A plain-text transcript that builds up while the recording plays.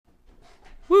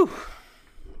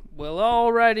Well,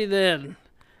 alrighty then.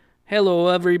 Hello,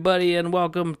 everybody, and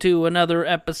welcome to another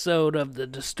episode of the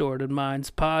Distorted Minds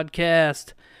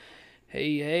podcast.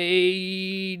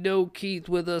 Hey, no Keith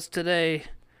with us today.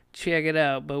 Check it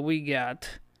out, but we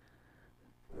got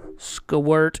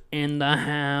Squirt in the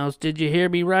house. Did you hear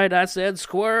me right? I said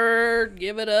Squirt.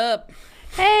 Give it up.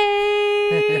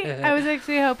 Hey! I was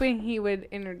actually hoping he would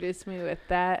introduce me with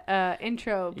that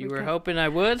intro. You were hoping I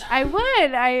would? I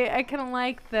would. I kind of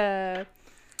like the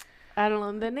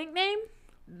nickname.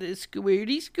 The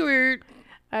Squirty Squirt.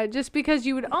 Just because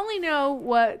you would only know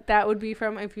what that would be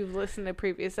from if you've listened to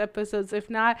previous episodes. If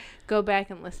not, go back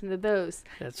and listen to those.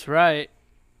 That's right.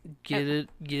 Get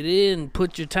in,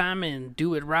 put your time in,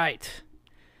 do it right.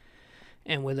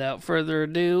 And without further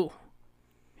ado,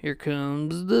 here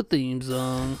comes the theme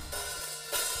song.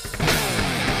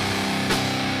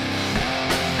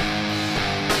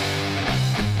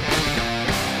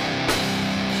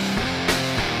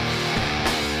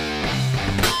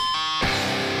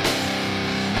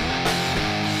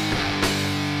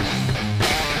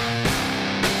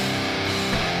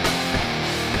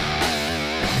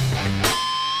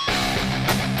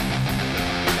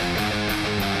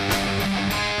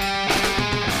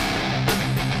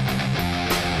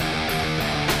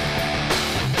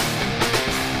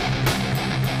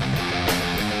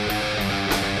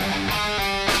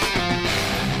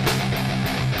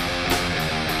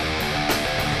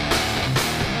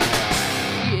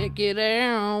 Get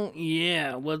out.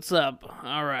 Yeah, what's up?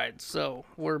 Alright, so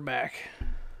we're back.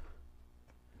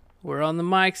 We're on the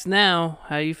mics now.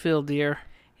 How you feel, dear?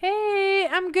 Hey,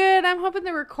 I'm good. I'm hoping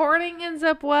the recording ends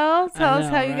up well. Tell us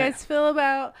how you guys feel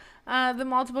about the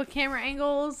multiple camera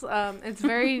angles. It's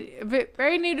very,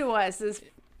 very new to us.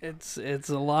 It's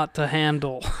a lot to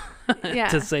handle, yeah.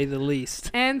 to say the least.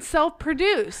 And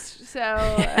self-produced.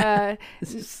 So,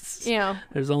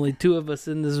 There's only two of us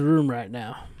in this room right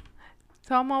now.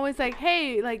 So I'm always like,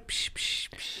 hey, like, psh, psh,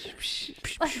 psh, psh,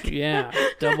 psh. Yeah,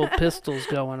 double pistols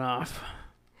going off.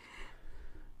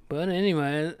 But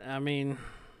anyway, I mean,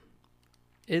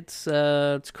 it's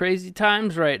crazy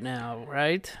times right now,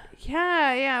 right?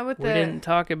 Yeah. We didn't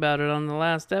talk about it on the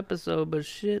last episode, but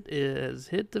shit is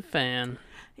hit the fan.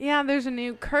 Yeah, there's a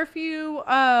new curfew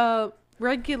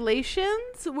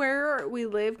regulations where we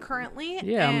live currently.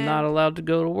 Yeah, I'm not allowed to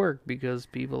go to work because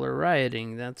people are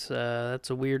rioting. That's a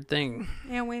weird thing.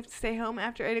 And we have to stay home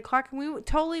after 8 o'clock. And we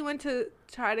totally went to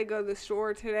try to go to the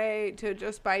store today to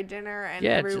just buy dinner, and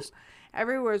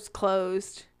everywhere's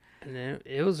closed. And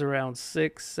it was around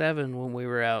 6, 7 when we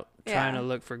were out trying to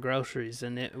look for groceries,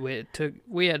 and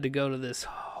we had to go to this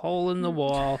hole in the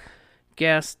wall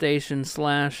gas station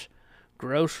 /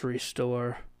 grocery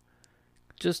store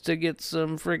just to get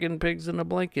some friggin' pigs in a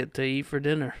blanket to eat for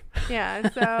dinner. Yeah,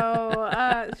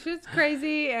 so shit's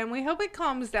crazy, and we hope it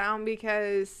calms down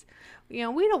because, we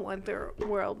don't want the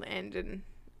world to end and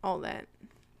all that.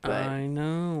 But, I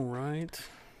know, right?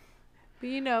 But,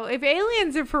 if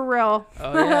aliens are for real.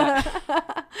 Oh, yeah.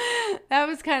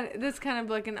 That's kind of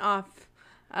like an off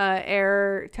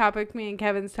air topic me and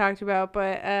Kevin's talked about,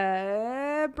 but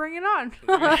bring it on.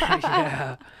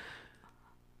 Yeah.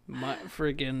 My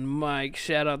friggin' Mike,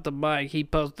 shout out to Mike. He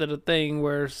posted a thing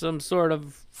where some sort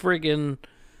of friggin'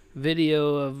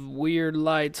 video of weird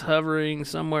lights hovering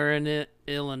somewhere in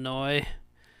Illinois.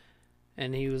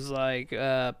 And he was like,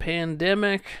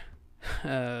 pandemic,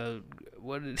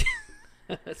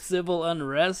 civil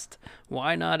unrest,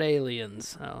 why not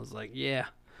aliens? I was like, yeah,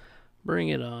 bring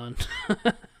it on.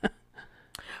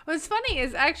 What's funny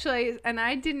is actually, and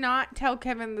I did not tell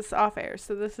Kevin this off air,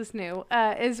 so this is new,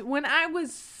 is when I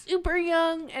was super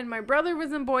young and my brother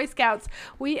was in Boy Scouts,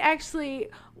 we actually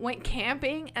went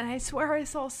camping, and I swear I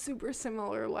saw super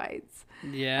similar lights.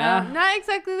 Yeah. Not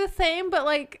exactly the same, but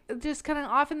like just kind of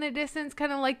off in the distance,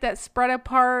 kind of like that spread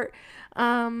apart.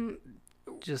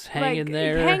 Just hanging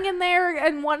there.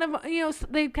 And one of them,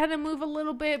 they kind of move a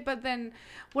little bit, but then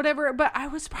whatever. But I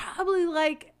was probably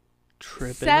like,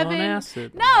 tripping on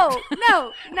acid. No,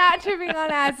 not tripping on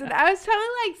acid. I was probably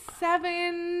like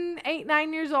 7, 8,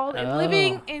 9 years old and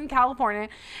living in California.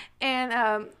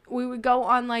 And we would go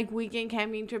on like weekend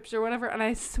camping trips or whatever. And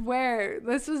I swear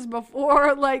this was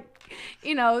before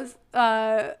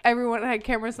everyone had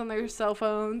cameras on their cell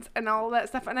phones and all that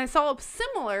stuff. And I saw a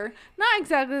similar, not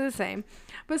exactly the same,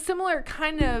 but similar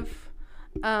kind of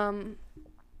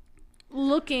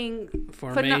looking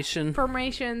formations,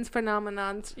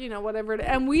 phenomenons, whatever.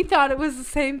 And we thought it was the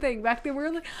same thing back then. We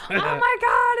were like, oh my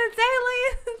God, it's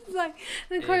aliens. Like,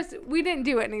 and of course, we didn't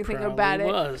do anything about it.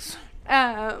 Was.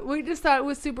 We just thought it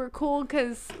was super cool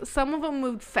because some of them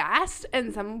moved fast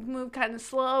and some of them moved kind of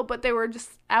slow, but they were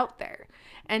just out there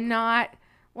and not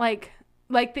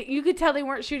you could tell they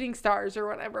weren't shooting stars or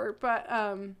whatever. But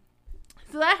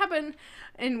so that happened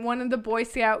in one of the Boy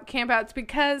Scout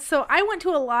campouts so I went to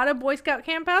a lot of Boy Scout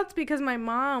campouts because my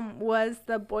mom was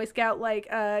the Boy Scout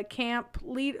camp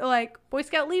lead, Boy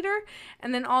Scout leader,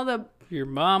 and then all the Your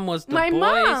mom was the my Boy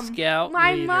mom, Scout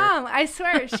my leader. mom, I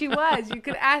swear she was. You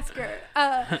could ask her.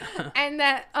 And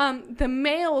that the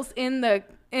males in the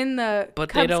But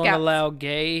Cub they don't Scouts, allow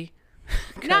gay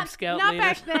Cub Scout not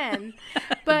leaders. back then,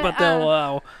 but they'll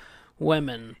allow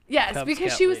women. yes, Cub because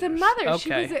Scout she was leaders. a mother. Okay,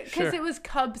 She was because sure. it was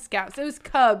Cub Scouts. It was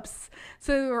Cubs,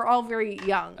 so they were all very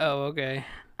young. Oh, okay.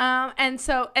 And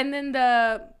then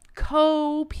the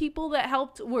people that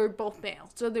helped were both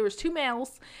males. So there was 2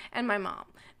 males and my mom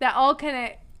that all kind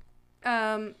of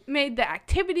made the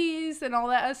activities and all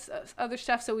that other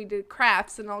stuff. So we did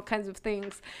crafts and all kinds of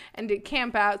things and did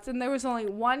campouts. And there was only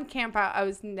one campout I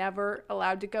was never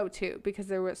allowed to go to because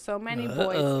there were so many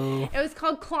boys. It was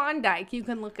called Klondike. You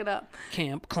can look it up.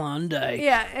 Camp Klondike.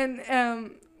 Yeah,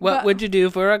 and What would you do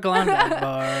for a Klondike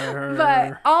bar?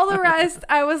 But all the rest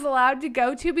I was allowed to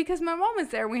go to because my mom was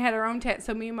there and we had our own tent.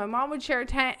 So me and my mom would share a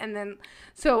tent, and then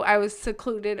so I was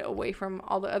secluded away from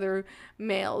all the other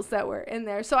males that were in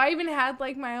there. So I even had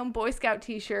my own Boy Scout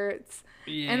t-shirts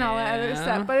and all that other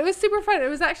stuff. But it was super fun. It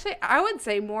was actually, I would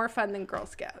say, more fun than Girl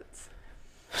Scouts.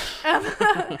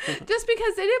 Just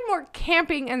because they did more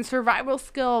camping and survival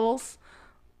skills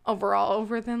overall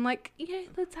over than yay,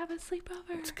 let's have a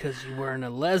sleepover. It's because you weren't a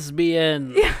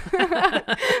lesbian. Maybe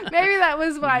that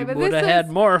was why. You But would have had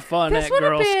more fun at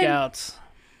Girl Scouts.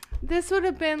 This would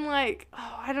have been I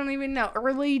don't even know,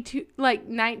 early to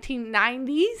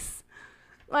 1990s,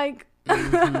 when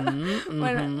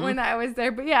I was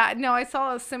there. But yeah, no, I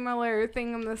saw a similar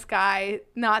thing in the sky.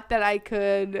 Not that I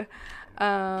could,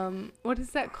 what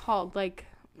is that called?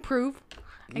 Prove?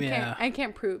 I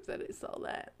can't prove that I saw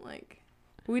that.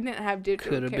 We didn't have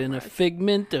digital Could have been a cameras.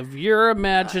 figment of your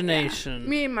imagination. Yeah.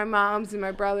 Me and my moms and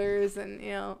my brothers and,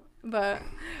 but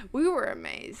we were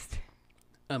amazed.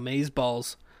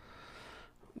 Amazeballs.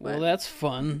 Well, that's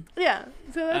fun. Yeah.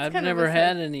 So that's I've never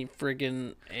had any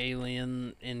friggin'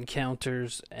 alien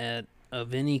encounters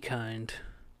of any kind.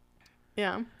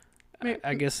 Yeah.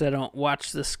 I guess I don't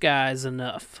watch the skies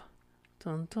enough.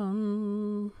 Dun,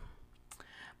 dun.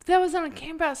 That was on a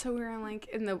campout, so we were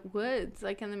in the woods,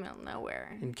 in the middle of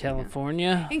nowhere. In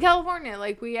California? In California,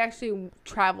 we actually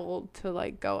traveled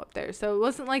to go up there, so it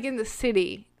wasn't in the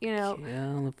city, California.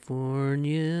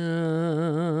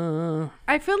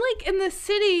 I feel in the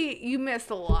city you missed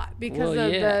a lot because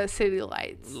of the city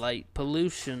lights. Light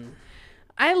pollution.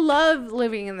 I love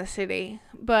living in the city,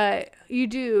 but you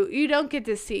don't get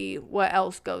to see what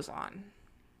else goes on.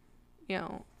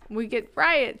 We get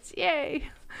riots,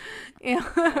 yay.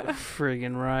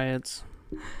 Friggin' riots.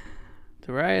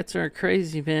 The riots are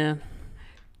crazy, man.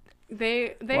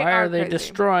 Why are they crazy.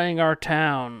 destroying our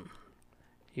town?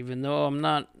 Even though I'm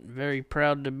not very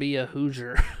proud to be a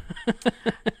Hoosier.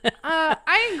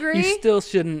 I agree. You still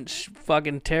shouldn't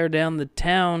fucking tear down the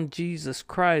town. Jesus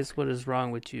Christ, what is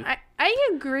wrong with you?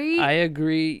 I agree. I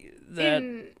agree that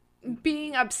in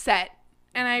being upset,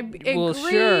 and I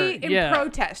agree in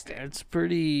protesting. It's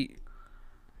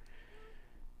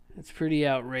pretty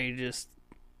outrageous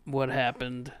what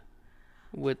happened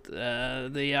with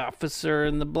the officer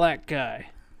and the black guy.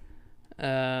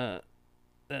 That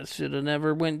should have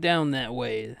never went down that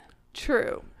way.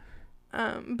 True.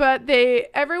 But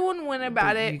everyone went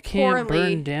about it You can't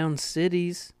poorly. burn down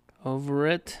cities over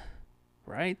it,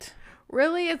 right?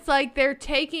 Really, it's they're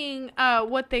taking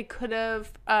what they could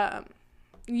have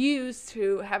used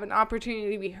to have an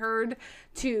opportunity to be heard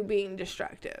to being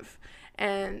destructive,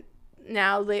 and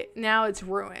now it's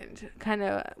ruined. Kind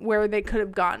of where they could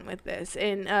have gone with this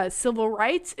in civil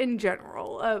rights in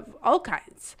general of all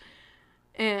kinds.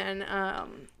 And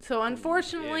so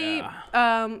unfortunately,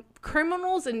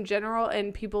 criminals in general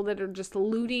and people that are just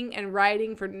looting and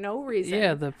rioting for no reason.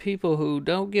 Yeah, the people who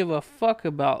don't give a fuck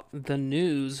about the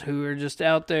news, who are just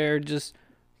out there just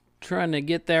trying to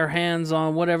get their hands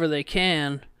on whatever they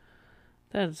can.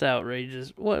 That's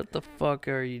outrageous. What the fuck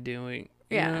are you doing?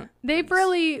 Yeah. They've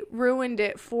really ruined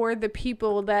it for the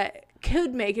people that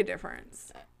could make a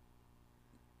difference.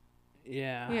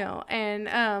 Yeah.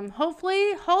 And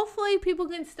hopefully people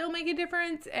can still make a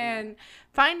difference and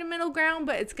find a middle ground,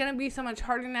 but it's going to be so much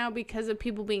harder now because of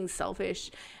people being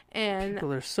selfish. And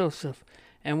people are so selfish.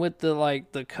 And with the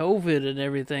the COVID and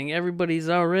everything, everybody's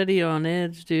already on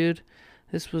edge, dude.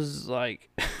 This was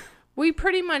we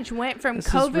pretty much went from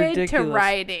COVID to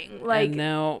rioting. And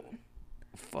now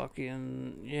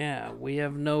we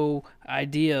have no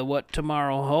idea what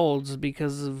tomorrow holds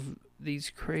because of these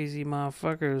crazy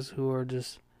motherfuckers who are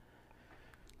just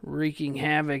wreaking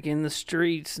havoc in the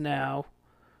streets now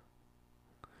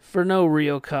for no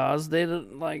real cause. They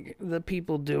don't like the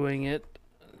people doing it.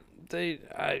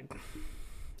 I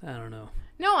don't know.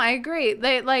 No, I agree.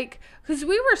 They because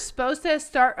we were supposed to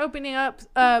start opening up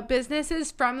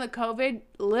businesses from the COVID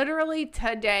literally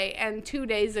today, and 2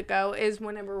 days ago is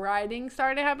whenever rioting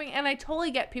started happening. And I totally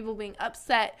get people being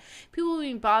upset, people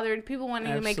being bothered, people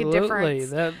wanting to make a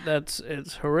difference.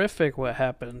 It's horrific what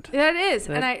happened. That is,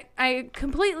 and I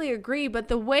completely agree. But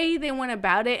the way they went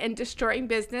about it and destroying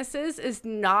businesses is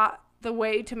not the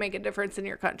way to make a difference in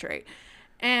your country.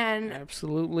 And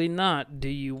absolutely not. Do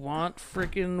you want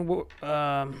freaking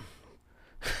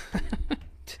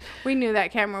we knew that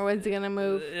camera was gonna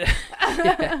move.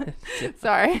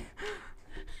 Sorry.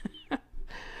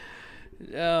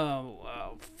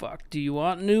 Oh, fuck. Do you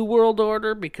want New World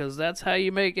Order? Because that's how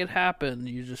you make it happen.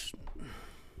 You just...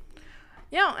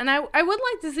 Yeah, and I would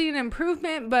like to see an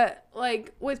improvement, but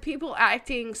like with people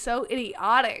acting so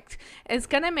idiotic, it's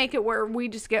going to make it where we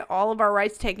just get all of our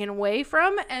rights taken away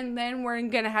from, and then we're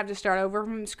going to have to start over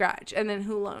from scratch, and then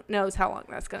who knows how long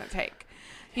that's going to take.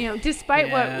 You know,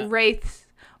 despite what race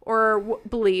or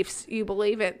beliefs you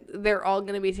believe in, they're all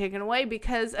going to be taken away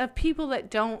because of people that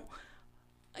don't,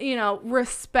 you know,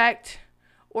 respect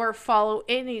or follow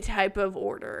any type of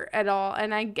order at all,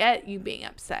 and I get you being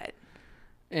upset.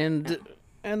 And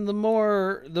the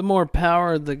more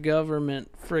power the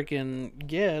government freaking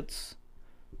gets,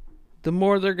 the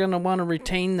more they're gonna want to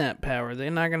retain that power.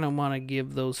 They're not gonna want to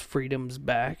give those freedoms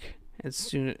back. As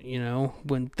soon, you know,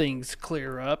 when things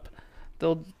clear up,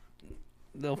 they'll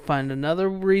find another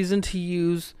reason to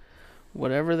use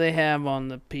whatever they have on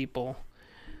the people.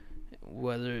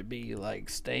 Whether it be like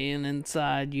staying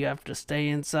inside, you have to stay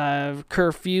inside.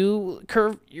 Curfew,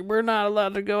 we're not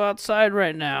allowed to go outside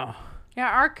right now. Yeah,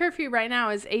 our curfew right now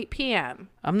is 8 p.m.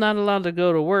 I'm not allowed to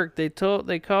go to work. They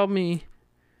called me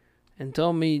and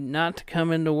told me not to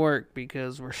come into work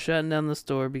because we're shutting down the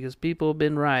store because people have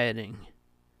been rioting.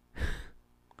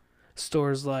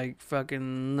 Stores like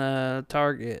fucking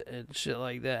Target and shit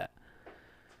like that.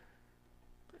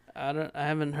 I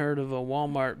haven't heard of a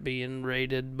Walmart being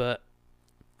raided, but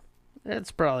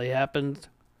that's probably happened.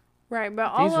 Right,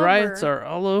 but these riots are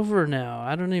all over now.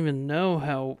 I don't even know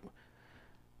how.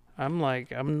 I'm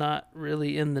not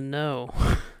really in the know.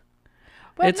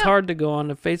 But it's hard to go on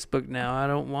to Facebook now. I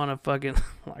don't want to fucking,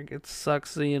 like, it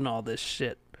sucks seeing all this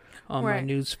shit on my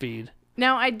news feed.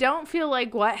 Now, I don't feel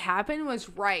like what happened was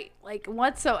right, like,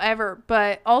 whatsoever,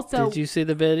 but also... Did you see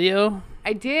the video?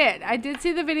 I did. I did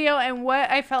see the video, and what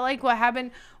I felt like what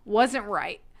happened wasn't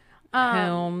right.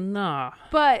 Hell nah.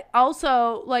 But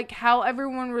also, like, how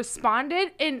everyone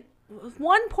responded, and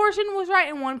one portion was right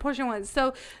and one portion was.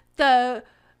 So, the...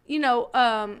 You know,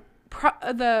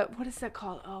 what is that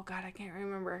called? Oh God, I can't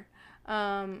remember.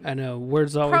 I know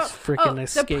words always freaking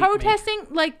escape the protesting,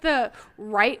 like the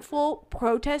rightful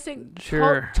protesting.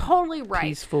 Sure, totally right.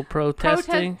 Peaceful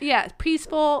protesting.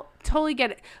 Peaceful. Totally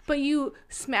get it. But you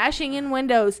smashing in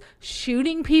windows,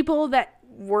 shooting people that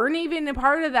weren't even a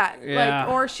part of that, like,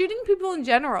 or shooting people in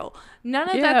general. None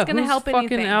of that's gonna help anything.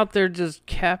 Fucking out there just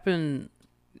capping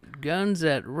guns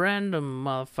at random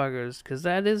motherfuckers, because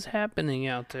that is happening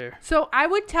out there. So I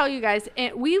would tell you guys,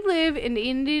 we live in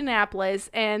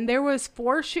Indianapolis, and there was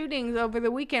 4 shootings over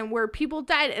the weekend where people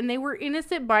died, and they were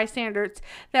innocent bystanders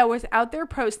that was out there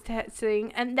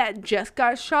protesting and that just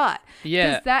got shot.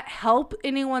 Does that help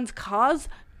anyone's cause?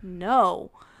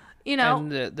 No. You know,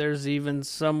 and there's even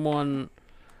someone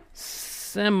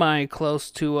semi close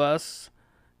to us,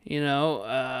 you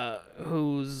know,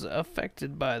 who's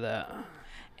affected by that.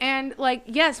 And, like,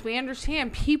 yes, we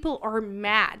understand people are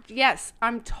mad. Yes,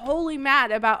 I'm totally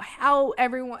mad about how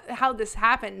this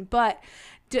happened. But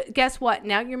guess what?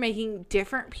 Now you're making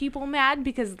different people mad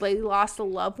because they lost a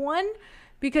loved one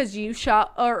because you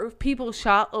shot, or people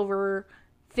shot over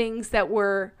things that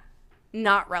were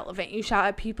not relevant. You shot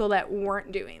at people that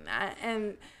weren't doing that.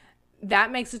 And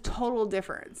that makes a total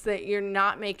difference, that you're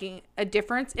not making a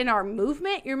difference in our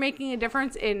movement. You're making a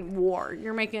difference in war.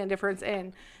 You're making a difference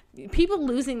in people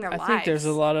losing their lives. I think there's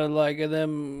a lot of, like,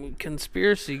 them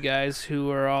conspiracy guys who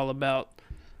are all about,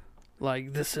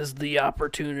 like, this is the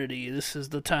opportunity. This is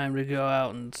the time to go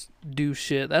out and do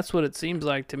shit. That's what it seems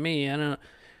like to me. I don't know.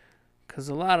 Because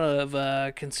a lot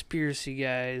of conspiracy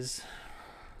guys,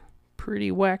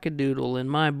 pretty wackadoodle in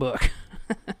my book.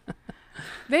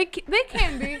 They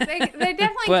can be. They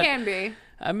definitely can be.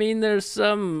 I mean, there's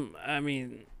some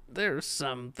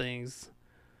things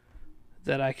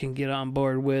that I can get on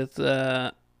board with,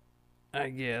 I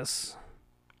guess.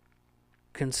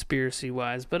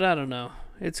 conspiracy-wise, but I don't know.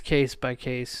 It's case by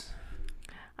case.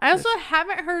 I also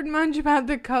haven't heard much about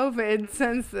the COVID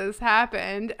since this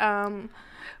happened,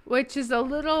 which is a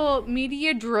little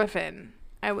media-driven,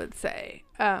 I would say.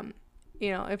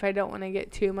 If I don't want to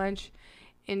get too much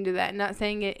into that. Not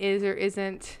saying it is or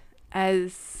isn't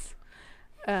as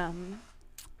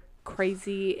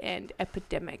crazy and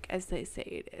epidemic as they say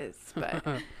it is. But,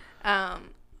 I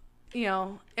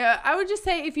would just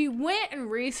say if you went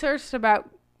and researched about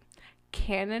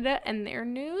Canada and their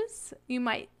news, you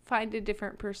might find a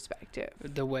different perspective.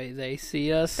 The way they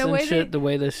see us The and way shit, they- the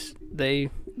way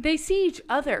They see each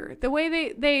other. The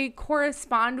way they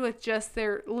correspond with just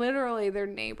their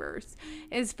neighbors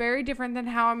is very different than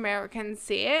how Americans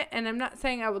see it. And I'm not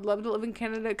saying I would love to live in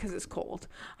Canada because it's cold.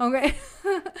 Okay.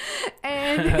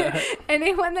 And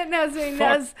anyone that knows me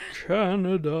knows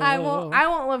Canada. I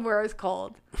won't live where it's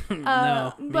cold.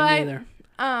 No, me neither.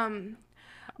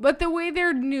 But the way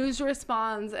their news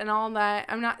responds and all that,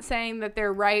 I'm not saying that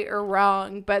they're right or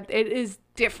wrong, but it is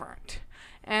different.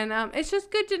 And it's just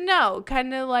good to know.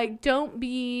 Kind of like, don't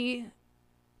be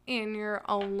in your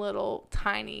own little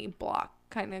tiny block.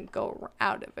 Kind of go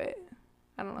out of it.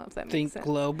 I don't know if that makes Think sense.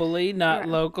 globally, not Right.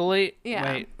 locally. Yeah.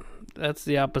 Wait, that's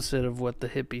the opposite of what the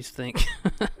hippies think.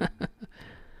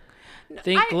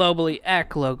 Think globally,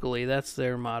 act locally. That's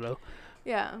their motto.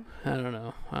 Yeah. I don't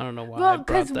know. I don't know why I Well, brought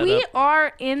because that we up.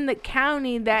 are in the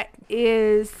county that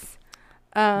is...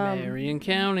 Marion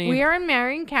County. We are in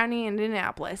Marion County,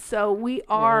 Indianapolis. So we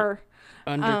are...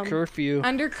 Under curfew.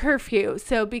 Under curfew.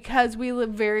 So because we live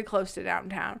very close to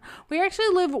downtown. We actually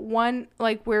live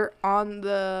we're on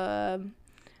the...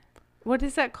 What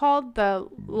is that called? The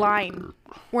line.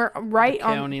 We're right The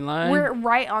county line? We're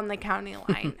right on the county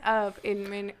line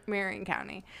in Marion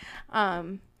County.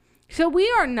 So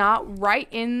we are not right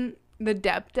in the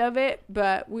depth of it,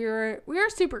 but we are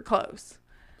super close.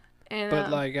 And, But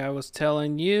like I was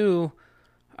telling you,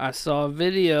 I saw a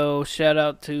video. Shout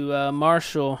out to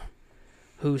Marshall,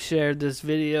 who shared this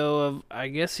video of, I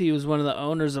guess he was one of the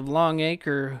owners of Long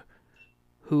Acre,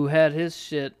 who had his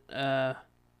shit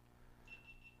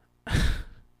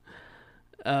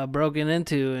broken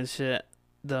into and shit.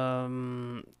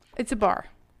 it's a bar.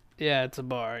 Yeah, it's a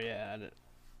bar. Yeah.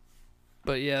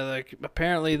 But yeah, like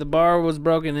apparently the bar was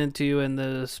broken into, and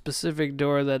the specific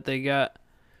door that they got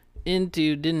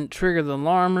into didn't trigger the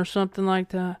alarm or something like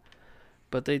that.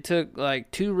 But they took like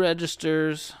 2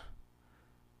 registers,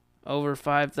 over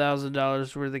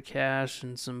 $5,000 worth of cash,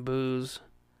 and some booze.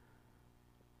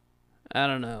 I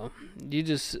don't know.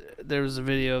 There was a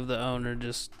video of the owner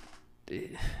just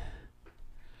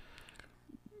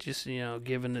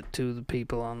giving it to the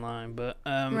people online. But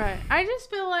Right. I just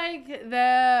feel like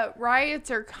the riots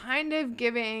are kind of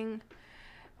giving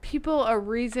people a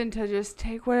reason to just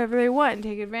take whatever they want and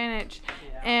take advantage.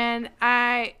 Yeah. And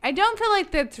I don't feel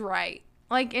like that's right.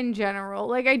 Like in general.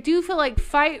 Like I do feel like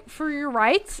fight for your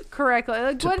rights correctly.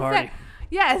 Like To what's party. that?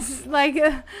 Yes, like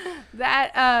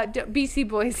that Beastie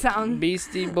Boys song.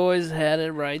 Beastie Boys had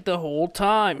it right the whole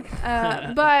time.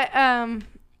 But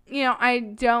I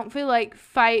don't feel like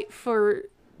fight for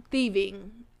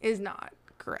thieving is not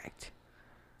correct.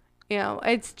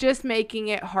 It's just making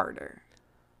it harder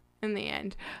in the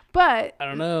end. But I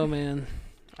don't know, man.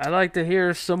 I like to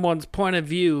hear someone's point of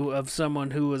view of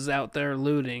someone who was out there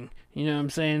looting. You know what I'm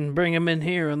saying? Bring them in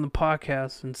here on the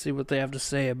podcast and see what they have to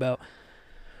say about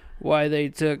why they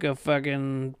took a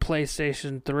fucking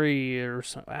PlayStation 3 or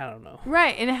something. I don't know.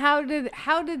 right, and how did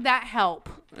that help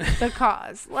the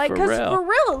cause? Like, For because real. for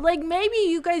real, like maybe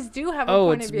you guys do have a Oh,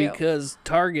 point it's of view. because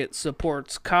Target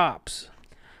supports cops.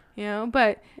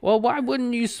 But Well, why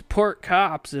wouldn't you support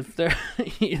cops if they're,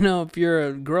 if you're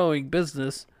a growing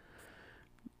business?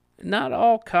 Not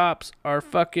all cops are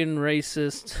fucking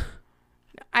racist.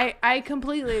 I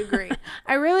completely agree.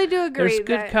 I really do agree. There's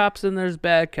good that, cops and there's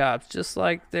bad cops, just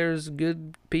like there's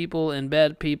good people and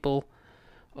bad people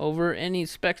over any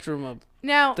spectrum of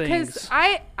Now, because things.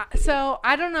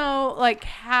 I don't know, like,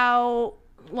 how,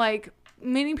 like,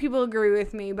 many people agree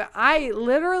with me, but I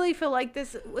literally feel like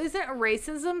this isn't a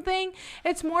racism thing.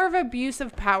 It's more of an abuse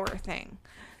of power thing.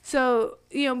 So,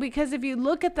 because if you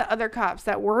look at the other cops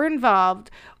that were involved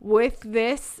with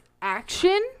this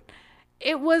action,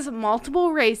 it was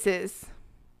multiple races,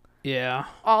 Yeah.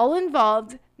 all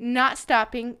involved, not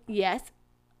stopping, yes,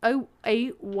 a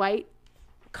white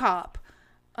cop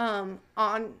on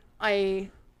a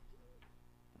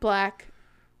black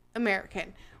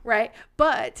American, right?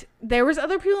 But there was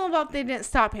other people involved. They didn't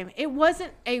stop him. It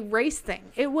wasn't a race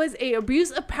thing. It was a abuse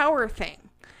of power thing.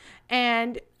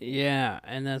 And Yeah,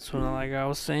 and that's what I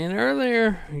was saying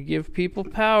earlier. You give people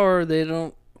power, they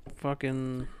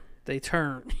they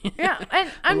turn. Yeah, and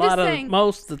I'm just saying,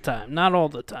 most of the time, not all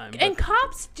the time. And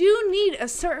cops do need a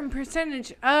certain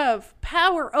percentage of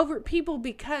power over people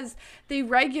because they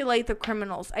regulate the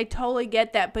criminals. I totally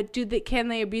get that, but can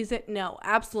they abuse it? No,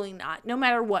 absolutely not. No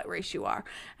matter what race you are,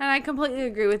 and I completely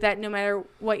agree with that. No matter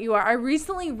what you are, I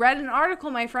recently read an article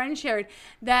my friend shared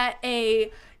that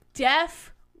a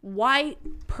deaf white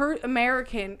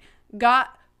American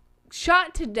got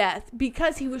shot to death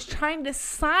because he was trying to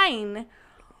sign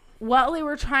while they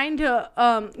were trying to,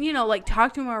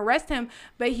 talk to him or arrest him,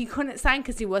 but he couldn't sign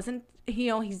because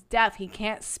he's deaf. He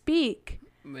can't speak.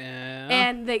 Yeah.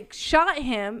 And they shot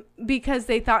him because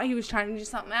they thought he was trying to do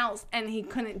something else, and he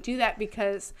couldn't do that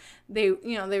because they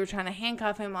were trying to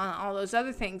handcuff him on all those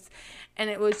other things,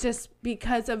 and it was just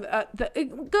because of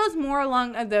it goes more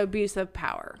along of the abuse of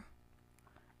power,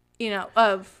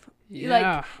 because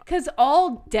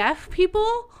all deaf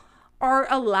people are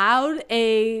allowed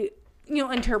a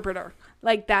interpreter.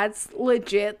 Like, that's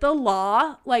legit the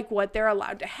law, like what they're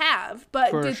allowed to have.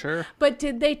 But But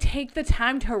did they take the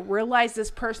time to realize this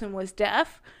person was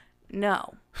deaf?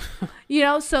 No.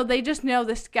 So they just know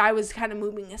this guy was kind of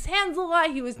moving his hands a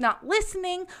lot. He was not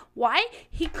listening. Why?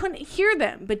 He couldn't hear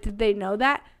them. But did they know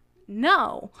that?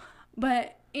 No.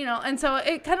 But, and so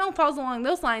it kind of falls along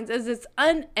those lines as it's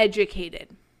uneducated.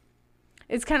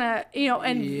 It's kind of,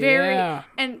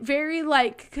 very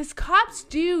like, because cops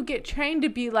do get trained to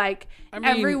be like,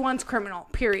 everyone's criminal,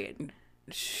 period.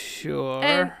 Sure.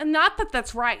 And not that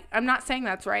that's right. I'm not saying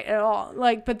that's right at all.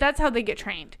 Like, but that's how they get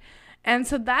trained. And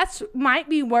so that's might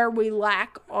be where we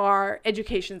lack our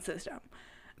education system.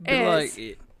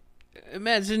 Like,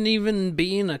 imagine even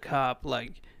being a cop,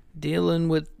 like, dealing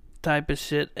with type of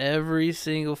shit every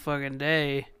single fucking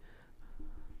day.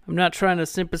 I'm not trying to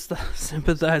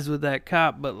sympathize with that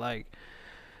cop, but like,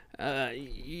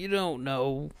 you don't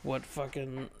know what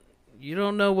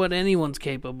anyone's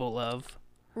capable of.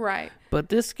 Right. But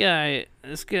this guy,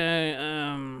 I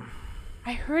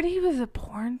heard he was a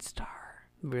porn star.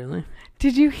 Really?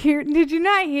 Did you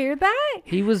not hear that?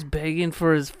 He was begging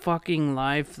for his fucking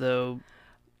life, though.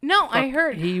 No, I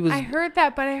heard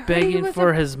that, but I heard begging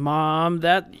for his mom.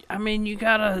 You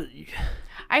gotta.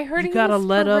 I heard you gotta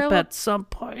let up at some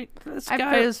point. This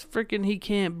guy is freaking. He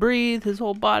can't breathe. His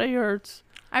whole body hurts.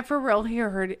 I heard he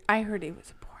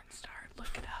was a porn star.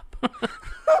 Look it up.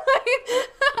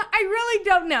 I really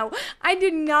don't know. I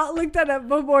did not look that up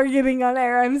before getting on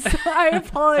air. I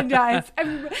apologize.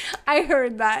 I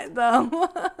heard that though.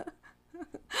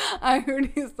 I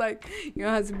heard he's like,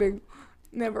 has a big.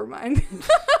 Never mind.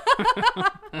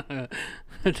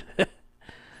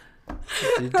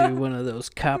 To do one of those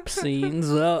cop scenes.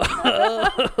 I'm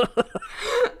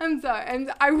sorry.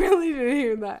 I really didn't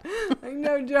hear that. Like,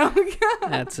 no joke.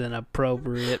 That's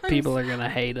inappropriate. People are gonna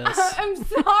hate us. I'm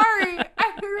sorry.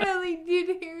 I really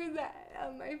did hear that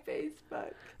on my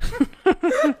Facebook.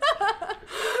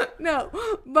 No,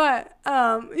 but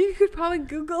you could probably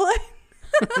Google it.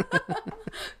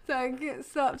 So I can't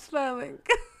stop smiling.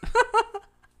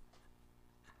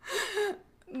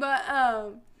 But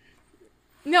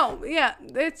no, yeah,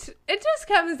 it just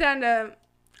comes down to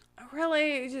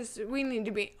really just we need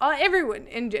to be everyone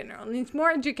in general needs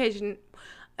more education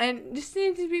and just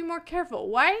needs to be more careful.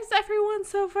 Why is everyone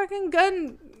so fucking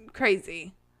gun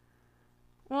crazy?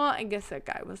 Well, I guess that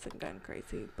guy wasn't gun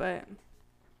crazy, but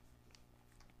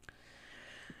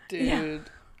dude, yeah.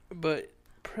 But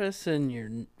pressing your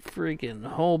freaking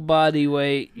whole body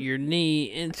weight, your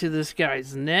knee into this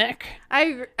guy's neck.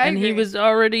 I and agree. He was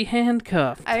already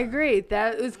handcuffed. I agree.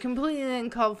 That was completely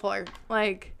uncalled for.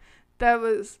 Like,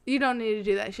 you don't need to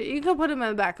do that shit. You can put him in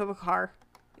the back of a car.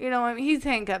 You know what I mean? He's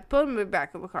handcuffed. Put him in the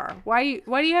back of a car. Why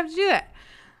do you have to do that?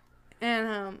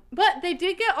 And, but they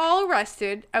did get all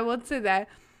arrested. I would say that.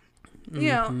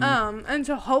 And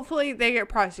so hopefully they get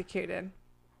prosecuted.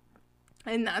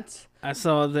 And that's... I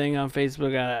saw a thing on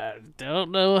Facebook. I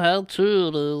don't know how true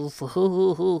it is.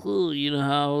 You know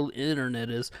how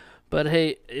internet is. But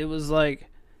hey, it was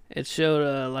like, it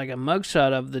showed like a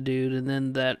mugshot of the dude, and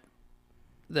then that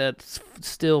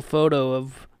still photo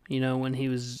of, when he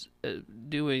was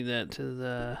doing that to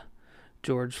the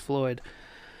George Floyd.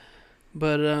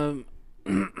 But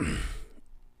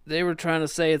they were trying to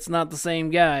say it's not the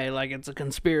same guy, like it's a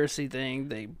conspiracy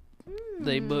thing.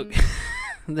 They booked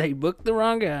the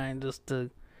wrong guy just to,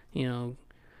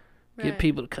 get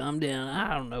people to calm down.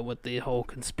 I don't know what the whole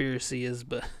conspiracy is,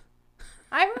 but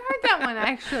I've heard that one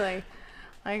actually.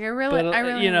 Like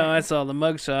I saw the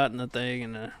mugshot and the thing,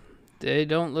 and they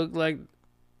don't look like.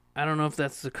 I don't know if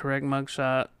that's the correct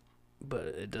mugshot, but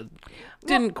it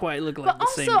didn't quite look like the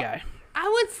same guy. I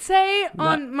would say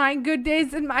on my good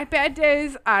days and my bad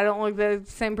days, I don't look the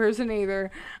same person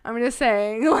either. I'm just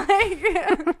saying, like,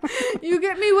 you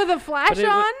get me with a flash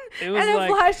on and a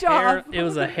flash off. It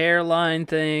was a hairline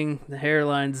thing. The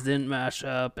hairlines didn't match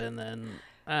up, and then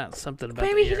something about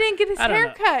maybe the he hair. didn't get his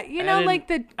hair cut. You know, like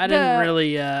I didn't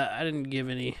really. I didn't give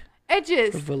any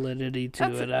edges validity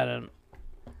to it. I don't.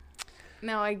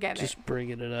 No, I get it. Just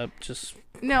bringing it up.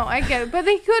 No, I get it. But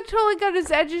he could totally got his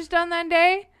edges done that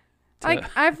day. Like,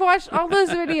 I've watched all those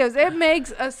videos. It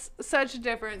makes such a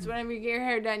difference whenever you get your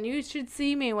hair done. You should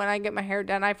see me when I get my hair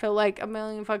done. I feel like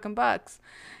 $1,000,000 fucking bucks.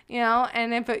 You know?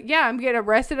 And if I'm getting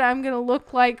arrested, I'm going to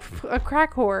look like a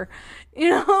crack whore. You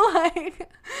know? Like,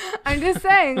 I'm just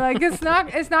saying. Like, it's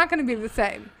not going to be the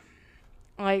same.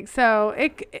 Like, so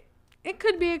it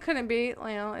could be, it couldn't be. You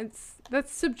know,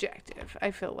 that's subjective, I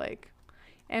feel like.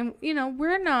 And, you know,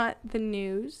 we're not the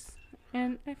news.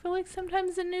 And I feel like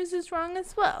sometimes the news is wrong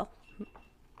as well.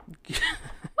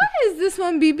 Why is this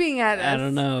one beeping at us? I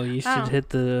don't know. You should hit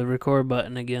the record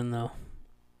button again, though.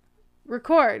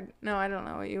 Record? No, I don't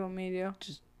know what you want me to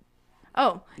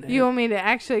do. You want me to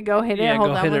actually go hit it?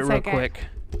 Hold on one second. Real quick.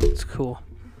 It's cool.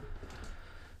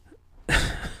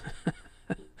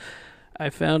 I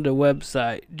found a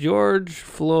website. George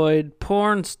Floyd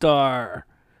porn star.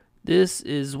 This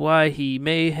is why he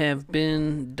may have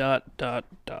been ...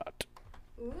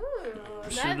 Ooh,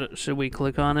 should we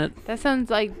click on it? That sounds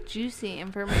like juicy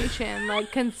information,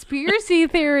 like conspiracy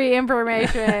theory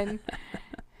information.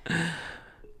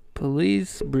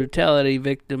 Police brutality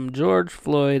victim George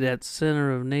Floyd at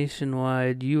center of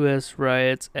nationwide U.S.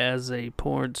 riots as a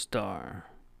porn star.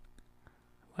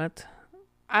 What?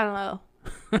 I don't know.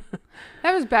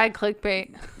 That was bad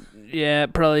clickbait. Yeah,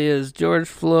 it probably is. George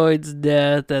Floyd's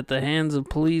death at the hands of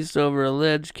police over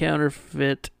alleged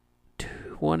counterfeit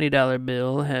 $20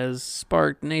 bill has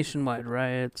sparked nationwide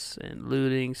riots and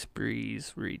looting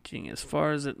sprees reaching as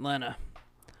far as Atlanta.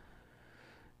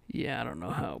 Yeah, I don't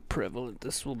know how prevalent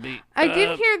this will be. I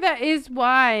did hear that is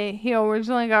why he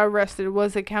originally got arrested,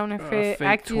 was a counterfeit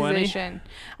accusation.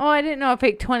 20? Oh, I didn't know a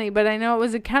fake 20, but I know it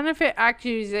was a counterfeit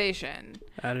accusation.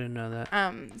 I didn't know that.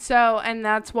 And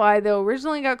that's why they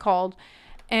originally got called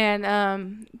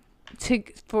and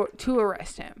to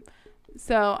arrest him.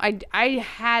 So I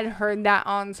had heard that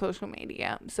on social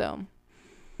media. So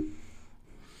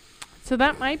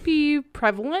that might be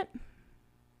prevalent.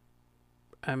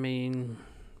 I mean,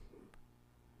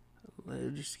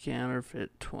 just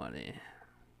counterfeit 20.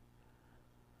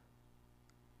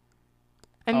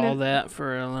 And all that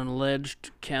for an alleged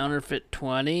counterfeit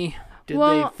 20? Did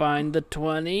they find the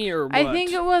 20 or what? I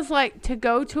think it was like to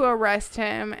go to arrest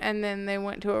him, and then they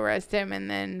went to arrest him, and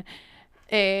then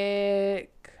it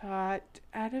got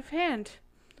out of hand.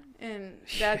 And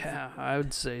that's, yeah, I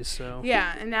would say so.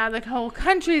 Yeah, and now the whole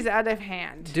country's out of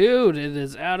hand. Dude, it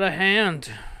is out of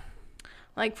hand.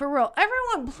 Like, for real.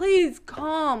 Everyone, please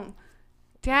calm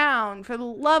down for the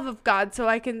love of God so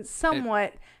I can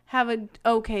somewhat have an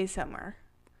okay summer.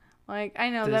 Like, I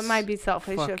know that might be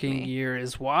selfish of me. Fucking year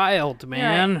is wild,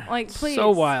 man. Right. Like, please. So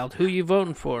wild. Who you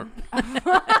voting for?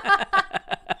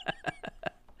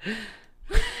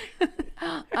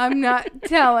 I'm not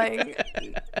telling.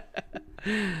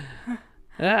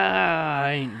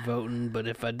 I ain't voting, but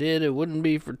if I did, it wouldn't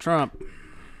be for Trump.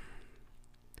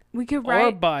 We could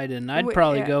write. Or Biden. I'd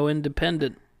probably go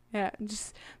independent. Yeah,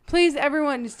 just please,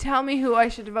 everyone, just tell me who I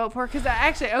should vote for. Because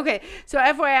so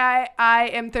FYI, I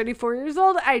am 34 years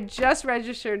old. I just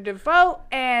registered to vote,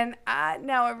 and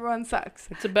now everyone sucks.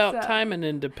 It's about time an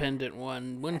independent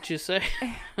one, wouldn't you say?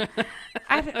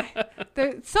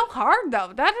 It's so hard,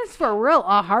 though. That is for real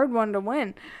a hard one to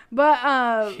win.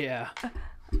 But yeah.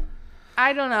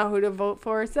 I don't know who to vote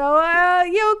for. So,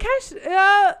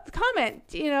 comment,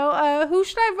 who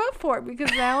should I vote for?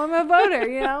 Because now I'm a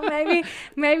voter,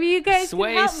 maybe you guys Sway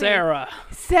can help Sara.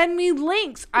 Me. Send me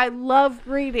links. I love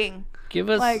reading.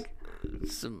 Give us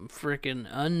some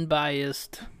freaking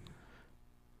unbiased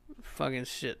fucking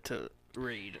shit to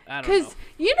read. I don't know. Because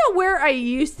you know where I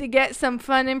used to get some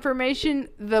fun information?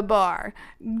 The bar.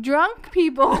 Drunk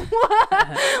people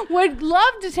would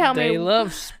love to tell me. They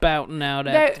love spouting out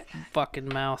at the fucking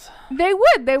mouth. They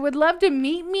would. They would love to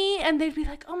meet me, and they'd be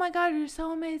like, oh my God, you're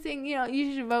so amazing.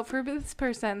 You should vote for this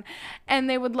person. And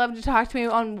they would love to talk to me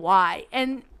on why.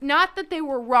 And not that they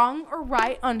were wrong or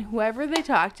right on whoever they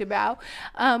talked about,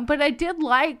 but I did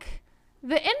like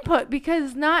the input,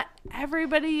 because not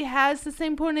everybody has the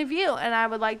same point of view, and I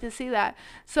would like to see that.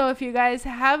 So if you guys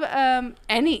have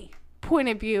any point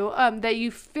of view that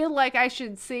you feel like I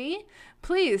should see,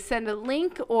 please send a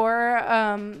link or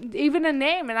even a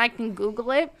name, and I can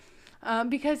Google it.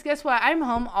 Because guess what? I'm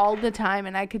home all the time,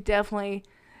 and I could definitely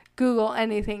Google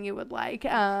anything you would like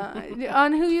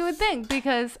on who you would think.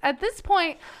 Because at this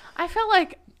point, I feel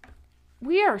like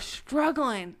we are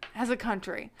struggling as a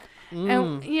country.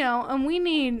 And and we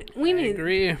need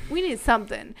agree. we need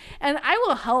something. And I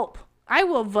will help. I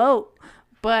will vote,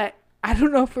 but I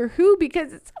don't know for who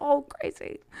because it's all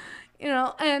crazy.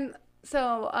 And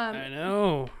so I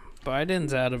know.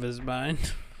 Biden's out of his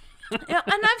mind. and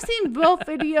I've seen both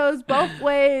videos both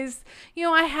ways.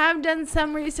 I have done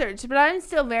some research, but I'm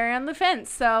still very on the fence.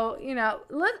 So,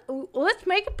 let's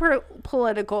make it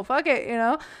political. Fuck it,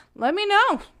 Let me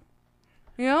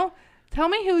know. Tell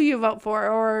me who you vote for,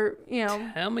 or,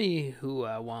 Tell me who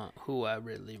I want, who I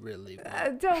really, really want. I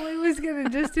totally was going to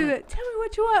just do that. Tell me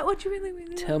what you want, what you really, really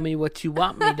want. Tell me what you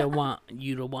want me to want,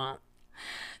 you to want.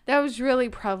 That was really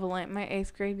prevalent my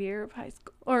 8th grade year of high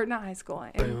school. Or not high school,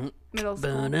 in middle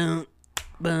school.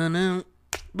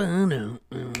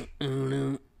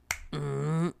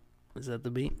 Is that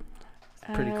the beat?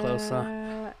 It's pretty close,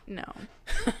 huh? No.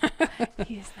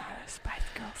 He's not a Spice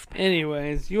Girls fan.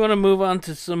 Anyways, you want to move on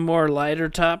to some more lighter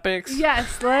topics?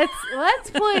 Yes, let's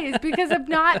please, because if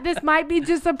not, this might be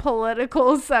just a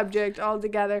political subject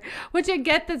altogether, which I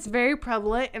get that's very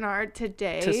prevalent in our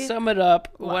today. To sum it up,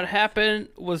 what happened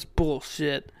was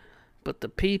bullshit, but the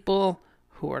people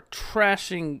who are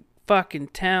trashing fucking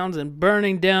towns and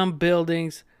burning down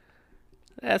buildings,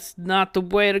 that's not the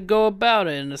way to go about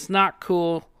it, and it's not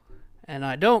cool, and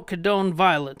I don't condone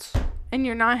violence. And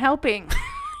you're not helping.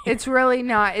 It's really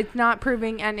not. It's not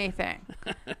proving anything.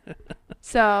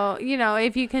 So,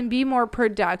 if you can be more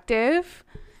productive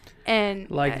and...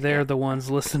 they're the ones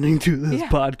listening to this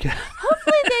podcast.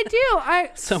 Hopefully they do.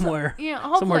 Somewhere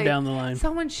down the line.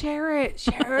 Someone share it.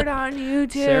 Share it on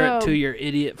YouTube. Share it to your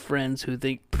idiot friends who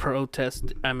think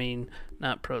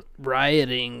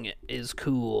rioting is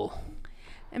cool.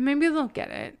 And maybe they'll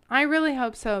get it. I really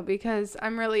hope so, because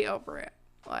I'm really over it.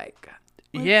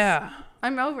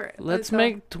 I'm over it. Let's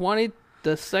make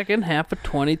the second half of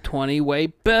 2020 way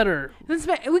better. We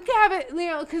can have it,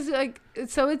 because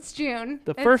so it's June.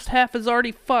 The first half is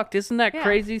already fucked. Isn't that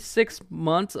crazy? 6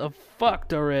 months of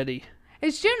fucked already.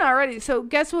 It's June already. So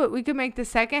guess what? We could make the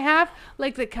second half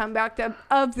like the comeback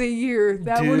of the year.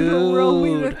 That would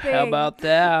really be the thing. How about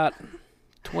that?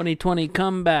 2020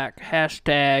 comeback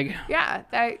hashtag. Yeah,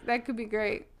 that could be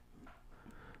great.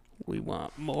 We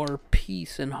want more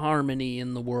peace and harmony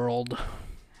in the world.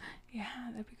 Yeah,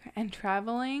 that'd be great. And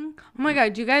traveling. Oh my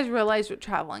God, do you guys realize what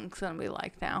traveling's gonna be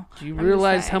like now? Do you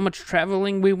realize how much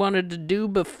traveling we wanted to do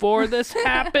before this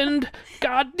happened?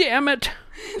 God damn it.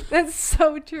 That's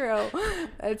so true.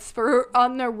 That's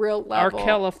on the real level. Our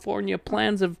California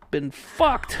plans have been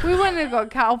fucked. We want to go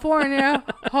California,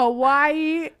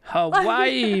 Hawaii.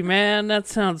 Hawaii, man, that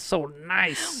sounds so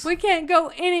nice. We can't go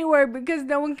anywhere because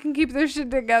no one can keep their shit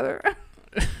together.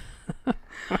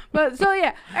 But so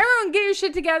yeah, everyone get your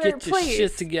shit together, please. Get your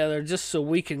shit together just so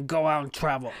we can go out and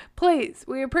travel. Please,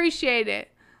 we appreciate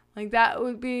it. That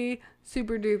would be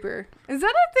super duper. Is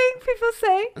that a thing people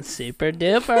say? Super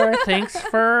duper. Thanks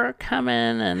for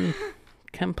coming and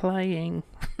complying.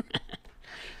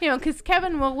 Because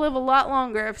Kevin will live a lot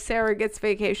longer if Sarah gets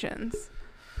vacations.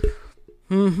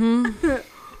 Mm-hmm.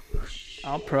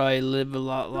 I'll probably live a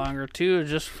lot longer too,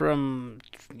 just from,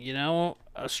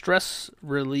 a stress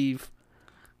relief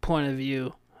point of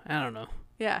view. I don't know.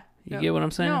 Yeah. You get what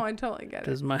I'm saying? No, I totally get it.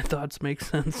 Does my thoughts make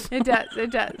sense? It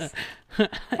does.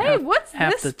 Hey, what's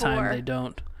half this the time for? they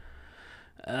don't.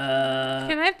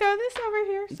 Can I throw this over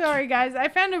here? Sorry, guys. I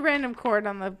found a random cord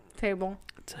on the table.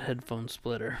 It's a headphone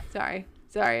splitter.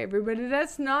 Sorry, everybody.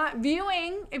 That's not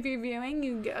viewing. If you're viewing,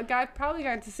 you probably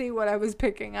got to see what I was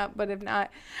picking up. But if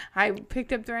not, I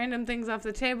picked up the random things off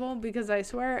the table because I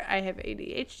swear I have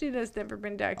ADHD that's never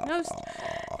been diagnosed.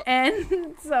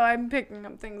 And so I'm picking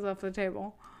up things off the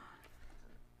table.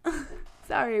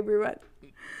 Sorry, everyone.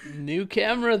 New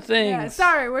camera things. Yeah,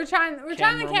 sorry. We're trying the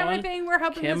camera one, thing. We're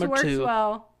hoping this works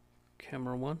well.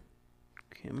 Camera 1,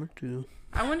 camera 2.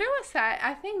 I wonder what side.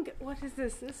 I think, what is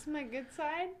this? This is my good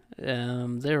side?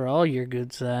 They're all your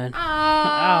good side.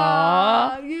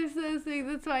 Aww. You're so sweet.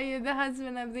 That's why you're the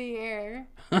husband of the year.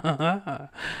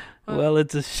 Well,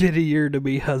 it's a shitty year to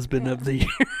be husband of the year.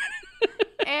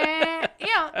 And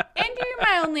you're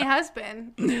my only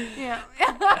husband. Yeah.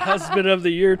 Husband of the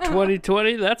year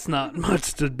 2020? That's not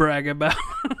much to brag about.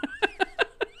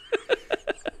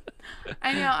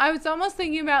 I know. I was almost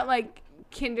thinking about,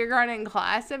 kindergarten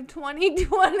class of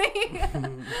 2020.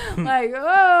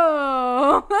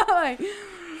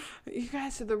 You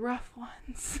guys are the rough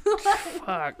ones.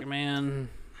 Fuck, man.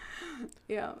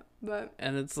 Yeah, but.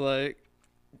 And it's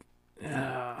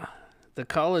the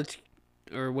college,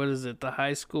 or what is it, the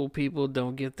high school people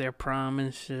don't get their prom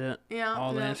and shit. Yeah,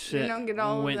 all that shit you don't get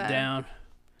all went of that. down.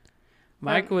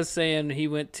 Mike was saying he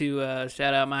went to,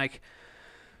 shout out Mike,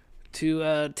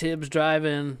 to Tibbs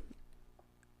Drive-In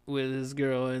with his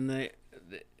girl, and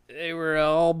they were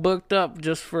all booked up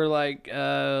just for like,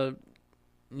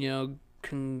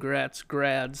 congrats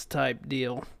grads type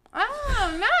deal.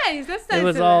 Oh, nice. That's nice. It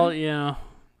was of all, them. Yeah.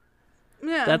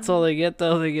 That's all they get,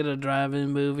 though. They get a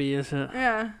drive-in movie and shit.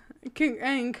 Yeah.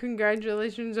 And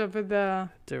congratulations over They're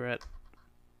at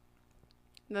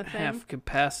the thing. half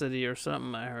capacity or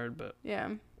something, I heard, but Yeah.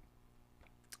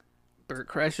 Bert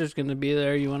Kreischer's going to be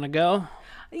there. You want to go?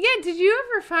 Yeah, did you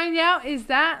ever find out, is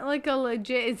that like a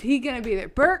legit, is he going to be there?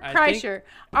 Bert Kreischer,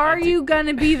 are you going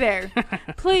to be there?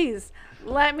 Please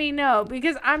let me know,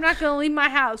 because I'm not going to leave my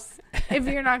house if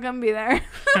you're not going to be there.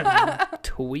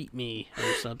 Tweet me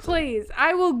or something. Please,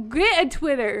 I will get a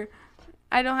Twitter.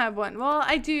 I don't have one. Well,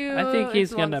 I do. I think he's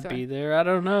It's a long going to story. be there. I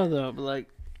don't know, though, but like,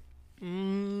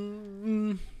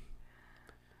 we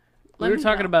were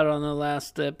talking about it on the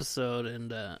last episode,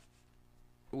 and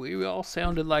we all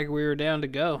sounded like we were down to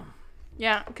go.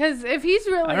 Yeah, because if he's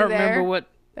really there. I don't remember what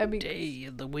that'd be day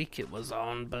of the week it was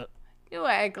on, but You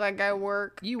act like I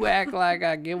work. you act like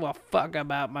I give a fuck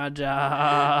about my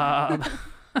job.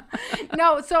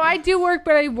 No, so I do work,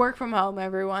 but I work from home,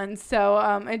 everyone. So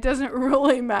it doesn't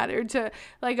really matter to,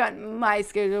 like, on my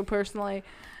schedule personally.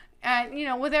 And,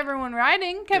 with everyone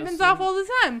riding, Kevin's off all the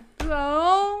time.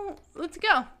 So let's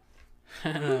go.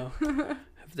 I know.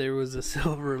 If there was a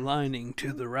silver lining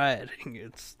to the riding,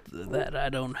 it's that I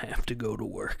don't have to go to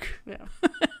work. Yeah.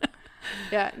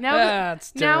 Yeah. Now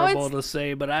That's terrible to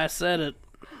say, but I said it.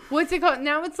 What's it called?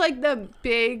 Now it's like the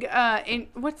big,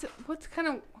 what's kind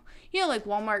of, like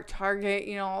Walmart,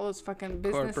 Target, all those fucking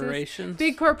businesses. Corporations.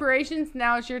 Big corporations.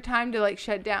 Now it's your time to, like,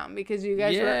 shut down because you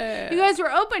guys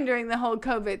were open during the whole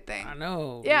COVID thing. I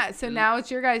know. Yeah, so now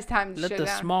it's your guys' time to shut Let down.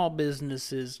 the small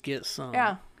businesses get some.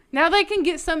 Yeah. Now they can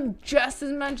get some just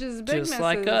as much as big Just businesses.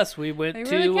 like us. We went They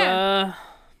to, really can.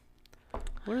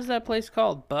 what is that place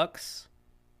called? Buck's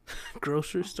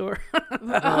grocery store?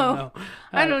 I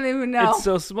don't even know. It's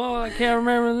so small I can't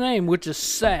remember the name, which is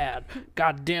sad.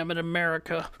 God damn it,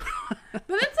 America. But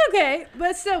that's okay.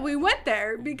 But still, we went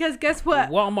there because guess what?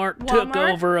 Walmart took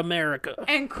over America.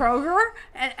 And Kroger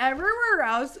and everywhere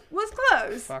else was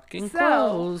closed. Fucking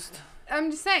closed. I'm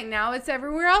just saying, now it's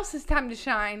everywhere else's time to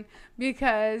shine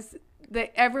because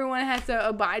everyone has to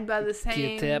abide by the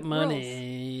same Get that rules.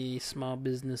 money, small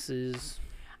businesses.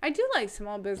 I do like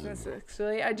small businesses,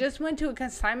 actually. I just went to a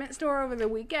consignment store over the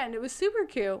weekend. It was super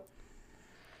cute.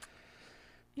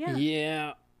 Yeah.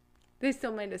 Yeah. They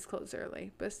still made us close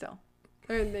early, but still.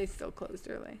 Or they still closed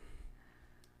early.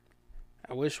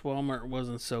 I wish Walmart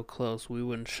wasn't so close. We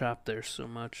wouldn't shop there so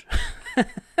much.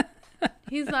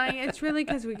 He's lying. It's really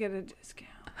because we get a discount.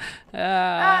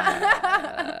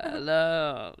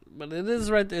 No, but it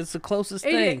is right there. It's the closest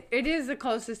thing. It is the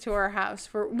closest to our house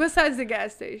besides the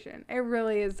gas station. It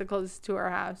really is the closest to our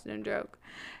house. No joke.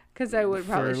 Because I would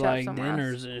probably for shop like somewhere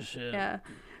dinners else. and shit. Yeah.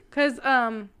 Because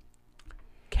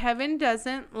Kevin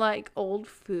doesn't like old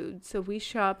food, so we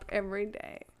shop every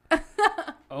day.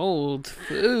 Old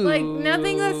food. Like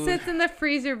nothing that sits in the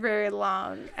freezer very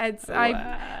long.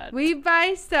 We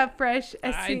buy stuff fresh.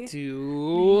 I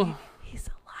do. He's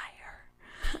a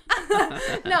liar.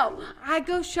 No, I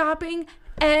go shopping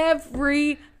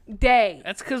every day.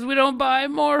 That's because we don't buy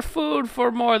more food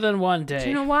for more than one day. Do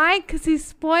you know why? Because he's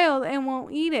spoiled and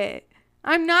won't eat it.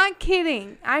 I'm not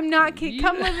kidding. Come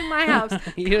live in my house.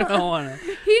 You don't want to.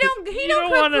 He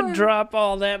don't want cook to for drop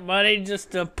all that money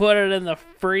just to put it in the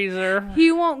freezer.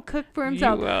 He won't cook for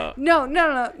himself. No.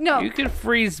 You can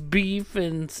freeze beef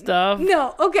and stuff.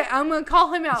 No. Okay, I'm gonna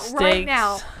call him out right Steaks.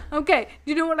 now. Okay.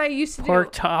 Do you know what I used to do?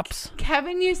 Pork chops.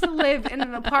 Kevin used to live in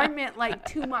an apartment like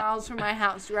 2 miles from my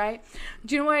house, right?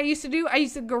 Do you know what I used to do? I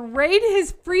used to grade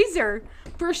his freezer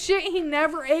for shit he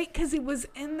never ate because it was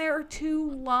in there too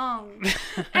long.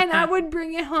 And I would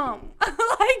bring it home,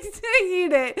 like, to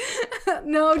eat it.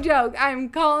 No joke. I'm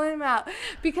calling him out.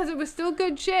 Because it was still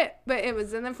good shit, but it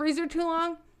was in the freezer too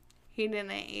long. He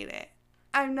didn't eat it.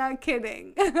 I'm not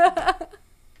kidding.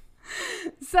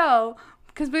 So...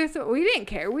 Because we didn't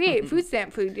care. We ate food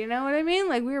stamp food, you know what I mean?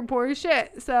 Like, we were poor as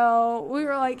shit. So, we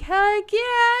were like, heck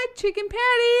yeah, chicken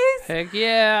patties. Heck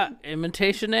yeah,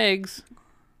 imitation eggs.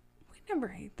 We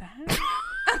never ate that.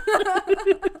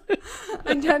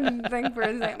 I'm trying to think for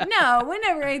a second. No, we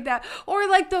never ate that. Or,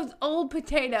 like, those old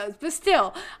potatoes. But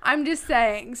still, I'm just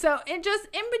saying. So, it just,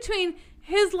 in between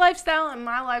his lifestyle and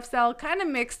my lifestyle, kind of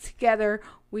mixed together,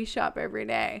 we shop every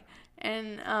day.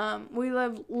 And we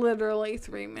live literally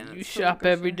 3 minutes. You shop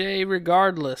every day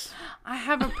regardless. I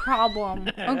have a problem.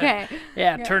 Okay.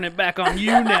 Yeah, turn it back on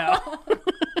you now.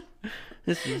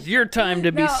 This is your time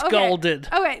to be scalded.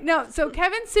 Okay, no. So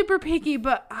Kevin's super picky,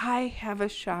 but I have a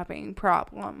shopping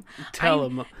problem. Tell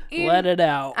him. Let it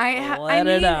out. Let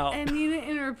it out. I need an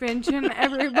intervention,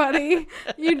 everybody.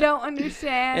 You don't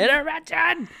understand.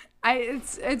 Intervention!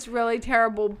 It's really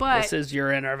terrible, but... This is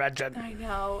your intervention. I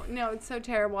know. No, it's so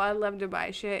terrible. I love to buy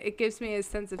shit. It gives me a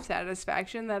sense of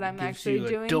satisfaction that I'm actually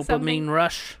doing something. Dopamine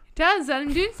rush. It does. That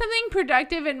I'm doing something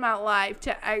productive in my life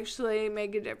to actually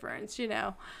make a difference, you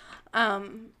know.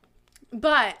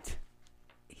 But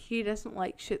he doesn't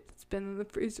like shit that's been in the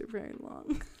freezer very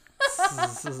long.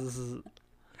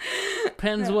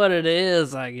 Depends what it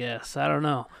is, I guess. I don't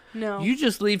know. No. You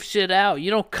just leave shit out.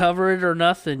 You don't cover it or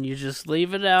nothing. You just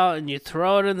leave it out and you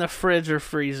throw it in the fridge or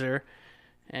freezer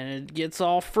and it gets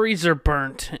all freezer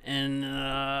burnt and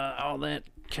all that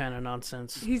kind of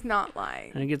nonsense. He's not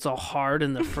lying. And it gets all hard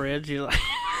in the fridge. You're like...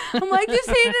 I'm like, just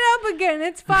heat it up again.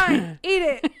 It's fine.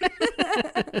 Eat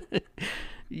it.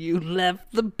 You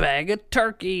left the bag of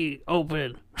turkey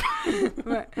open.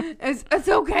 It's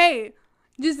okay.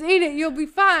 Just eat it. You'll be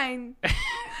fine.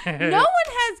 No one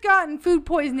has gotten food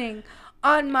poisoning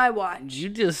on my watch. You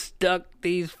just stuck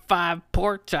these 5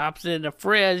 pork chops in the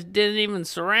fridge. Didn't even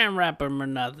saran wrap them or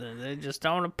nothing. They're just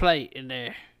on a plate in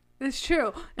there. It's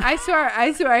true. I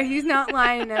swear, he's not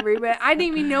lying, everybody. I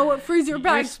didn't even know what freezer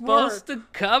bags were. You're supposed to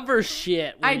cover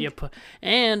shit when you put...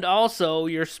 And also,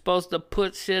 you're supposed to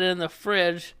put shit in the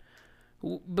fridge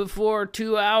before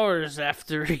 2 hours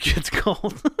after it gets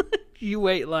cold. You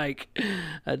wait like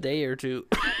a day or two.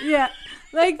 Yeah.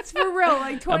 Like, it's for real.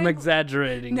 Like 20... I'm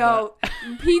exaggerating. No.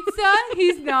 Pizza,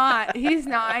 he's not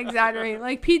exaggerating.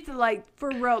 Like, pizza, like,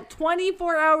 for real.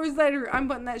 24 hours later, I'm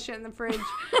putting that shit in the fridge.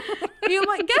 You're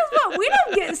like, guess what? We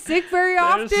don't get sick very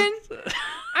often.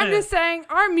 I'm just saying,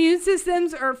 our immune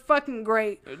systems are fucking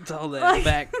great. It's all that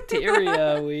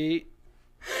bacteria we eat.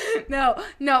 No,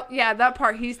 yeah, that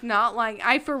part, he's not lying.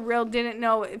 I for real didn't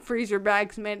know freezer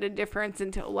bags made a difference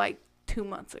until, like, 2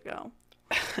 months ago.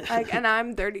 Like, and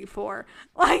I'm 34.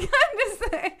 Like, I'm just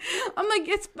saying, I'm like,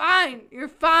 it's fine. You're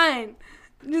fine.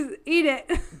 Just eat it.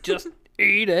 Just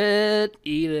eat it.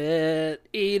 Eat it.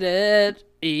 Eat it.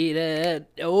 Eat it.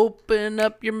 Open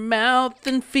up your mouth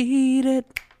and feed it.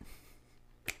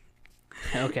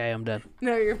 Okay, I'm done.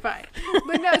 No, you're fine.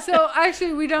 But no, so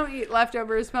actually we don't eat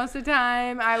leftovers most of the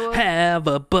time. I will have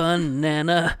a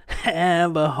banana,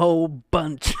 have a whole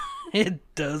bunch.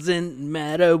 It doesn't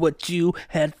matter what you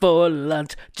had for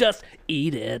lunch. Just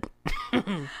eat it.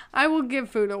 I will give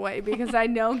food away because I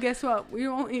know, guess what? We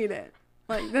won't eat it.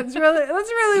 Like, that's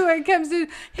really what it comes to.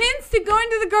 Hence to going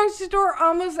to the grocery store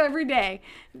almost every day.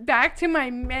 Back to my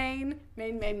main,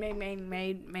 back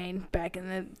in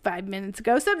the 5 minutes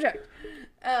ago subject.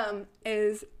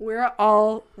 Is we're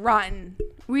all rotten.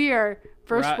 We are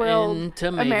first rotten world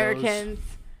tomatoes. Americans.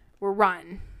 We're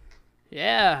rotten.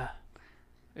 Yeah.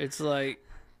 It's like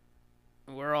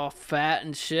we're all fat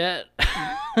and shit.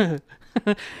 It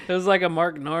was like a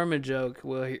Mark Norman joke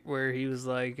where he was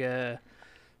like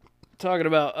talking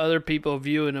about other people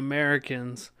viewing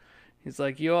Americans. He's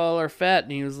like, you all are fat.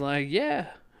 And he was like, yeah,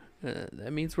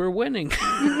 that means we're winning.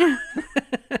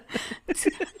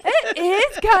 It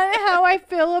is kind of how I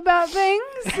feel about things.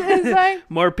 It's like,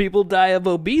 more people die of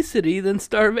obesity than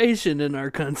starvation in our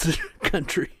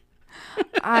country.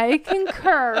 I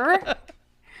concur.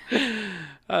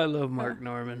 I love Mark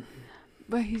Norman.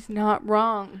 But he's not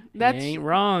wrong. He ain't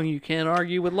wrong. You can't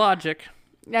argue with logic.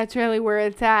 That's really where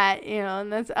it's at, you know,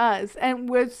 and that's us. And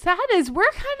what's sad is we're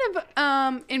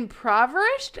kind of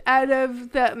impoverished out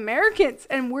of the Americans,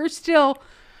 and we're still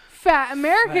fat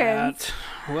Americans.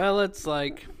 Fat. Well, it's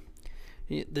like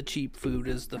the cheap food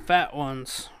is the fat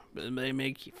ones. They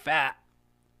make you fat.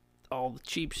 All the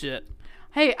cheap shit.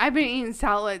 Hey, I've been eating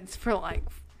salads for like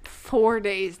 4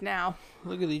 days now.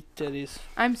 Look at these titties.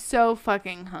 I'm so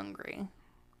fucking hungry.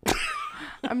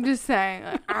 I'm just saying,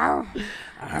 like, ow.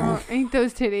 Eat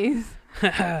those titties.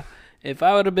 If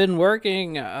I would have been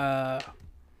working,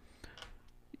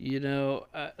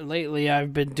 lately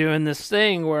I've been doing this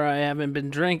thing where I haven't been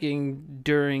drinking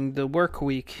during the work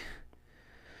week.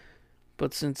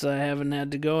 But since I haven't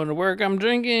had to go into work, I'm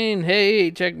drinking.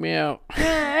 Hey, check me out.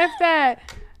 Yeah, F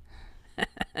that.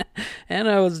 And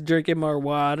I was drinking more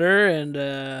water and,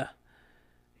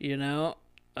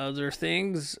 other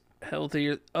things,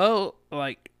 healthier. Oh,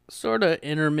 like sort of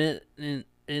intermittent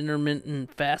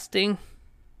fasting.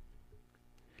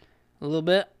 A little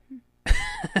bit.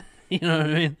 You know what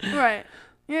I mean? Right.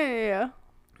 Yeah.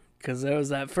 Because that was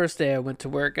that first day I went to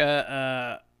work.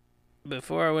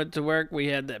 Before I went to work, we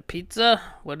had that pizza.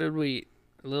 What did we eat?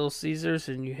 Little Caesars,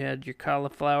 and you had your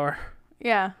cauliflower.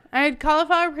 Yeah. I had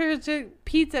cauliflower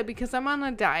pizza because I'm on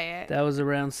a diet. That was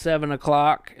around 7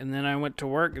 o'clock. And then I went to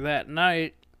work that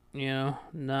night,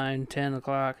 9, 10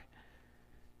 o'clock.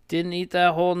 Didn't eat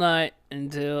that whole night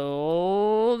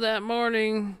until that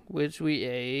morning, which we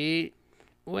ate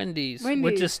Wendy's.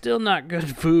 Which is still not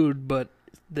good food, but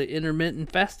the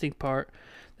intermittent fasting part,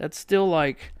 that's still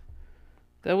like,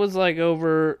 that was like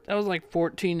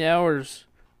 14 hours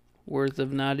worth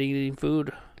of not eating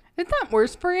food. Is that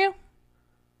worse for you?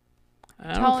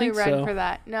 I don't think so. For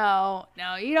that. No,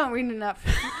 you don't read enough.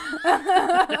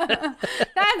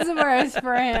 That's worse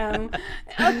for him.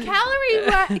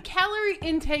 Calorie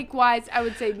intake wise, I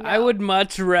would say no. I would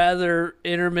much rather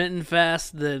intermittent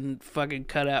fast than fucking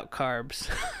cut out carbs.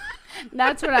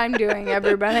 That's what I'm doing,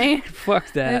 everybody.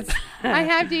 Fuck that. I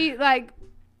have to eat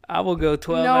I will go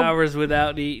 12 hours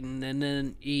without eating and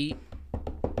then eat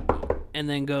and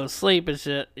then go sleep and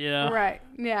shit, Right.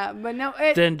 Yeah, but no.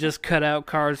 Then just cut out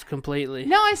carbs completely.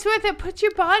 No, I swear that puts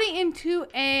your body into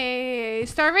a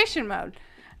starvation mode.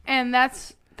 And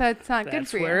that's not good for you.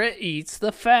 That's where it eats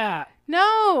the fat.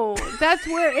 No, that's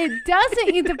where it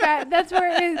doesn't eat the fat. That's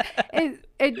where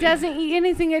it doesn't eat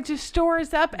anything. It just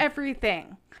stores up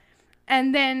everything.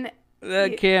 And then...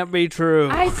 That can't be true.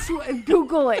 I swear,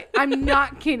 Google it. I'm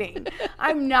not kidding.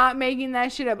 I'm not making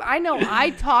that shit up. I know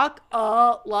I talk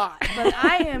a lot, but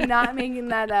I am not making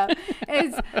that up.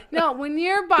 When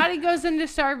your body goes into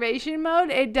starvation mode,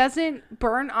 it doesn't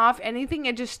burn off anything.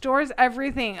 It just stores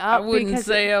everything up. I wouldn't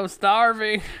say I'm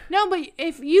starving. No, but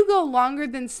if you go longer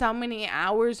than so many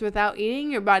hours without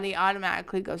eating, your body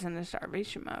automatically goes into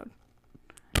starvation mode.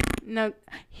 No,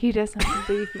 he doesn't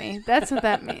believe me. That's what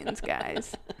that means,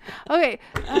 guys. Okay.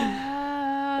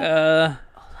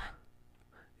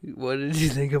 What did you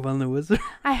think of On the Wizard?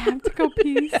 I have to go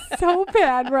pee so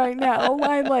bad right now.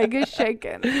 My leg is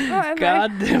shaking.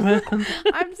 God damn it.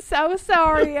 I'm so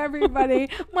sorry, everybody.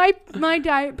 My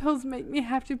diet pills make me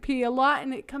have to pee a lot,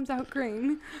 and it comes out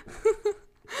green.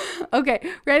 Okay,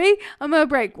 ready? I'm going to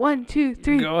break. 1, 2,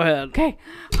 3. Go ahead. Okay.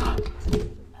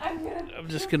 I'm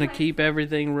just going to keep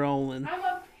everything rolling. I'm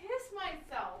going to piss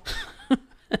myself.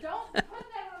 Don't put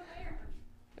that on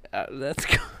there.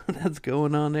 That's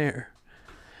going on air.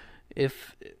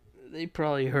 If they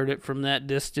probably heard it from that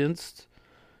distance.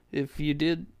 If you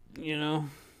did,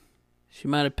 she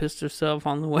might have pissed herself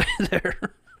on the way there.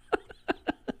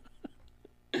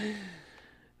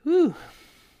 Whew.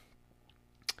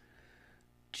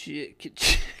 Check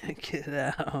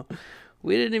it out.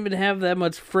 We didn't even have that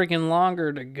much freaking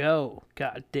longer to go.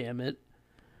 God damn it.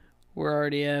 We're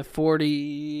already at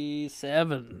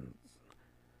 47.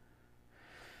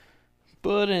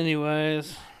 But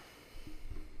anyways,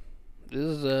 this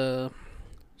is a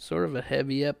sort of a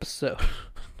heavy episode.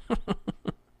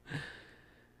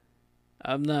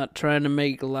 I'm not trying to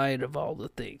make light of all the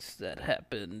things that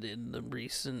happened in the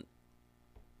recent,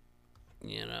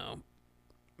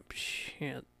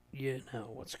 shit,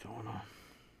 what's going on.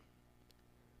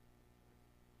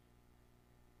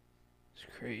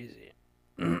 Crazy.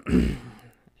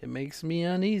 It makes me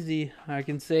uneasy. I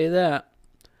can say that.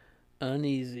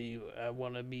 Uneasy. I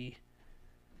want to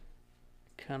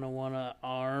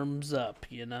arms up,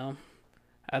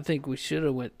 I think we should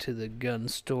have went to the gun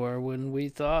store when we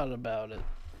thought about it.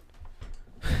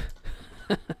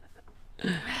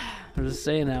 I'm just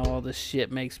saying how all this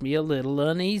shit makes me a little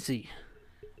uneasy.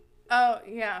 Oh,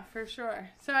 yeah, for sure.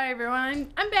 Sorry,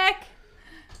 everyone. I'm back.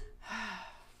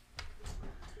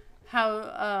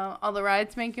 How all the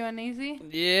rides make you uneasy?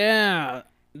 Yeah,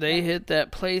 they hit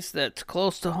that place that's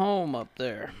close to home up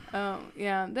there. Oh,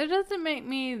 yeah. That doesn't make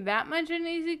me that much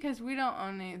uneasy because we don't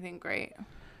own anything great.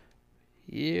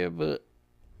 Yeah, but,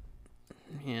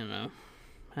 I don't know.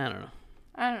 I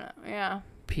don't know, yeah.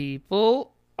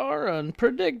 People are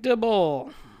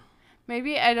unpredictable.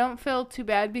 Maybe I don't feel too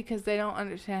bad because they don't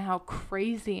understand how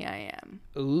crazy I am.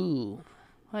 Ooh.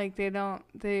 Like, they don't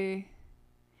get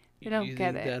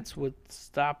it. That's what's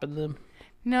stopping them?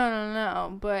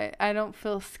 No. But I don't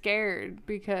feel scared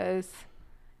because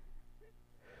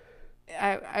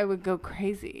I would go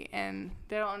crazy, and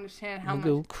they don't understand how much.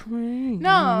 Go crazy.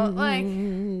 No, like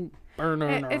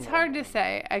it's hard to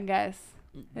say. I guess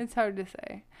it's hard to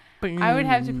say. I would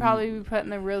have to probably be put in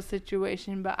the real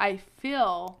situation, but I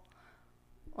feel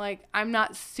like I'm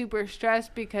not super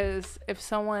stressed because if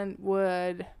someone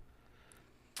would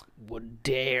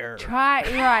dare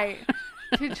try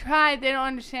they don't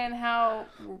understand how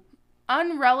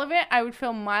unrelevant I would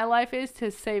feel my life is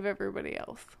to save everybody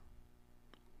else.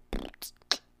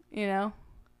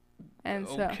 And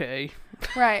so, okay.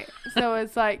 right. So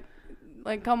it's like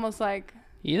almost like.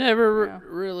 You never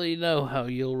really know how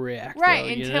you'll react.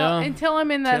 Right, though, until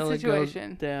I'm in that Until situation. It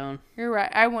goes down. You're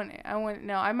right. I wouldn't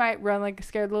know. I might run like a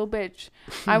scared little bitch.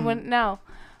 I wouldn't know.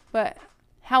 But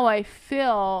how I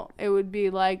feel, it would be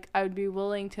like I would be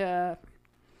willing to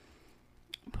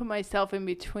put myself in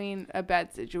between a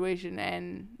bad situation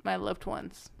and my loved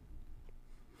ones.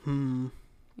 You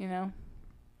know?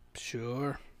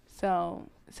 Sure. So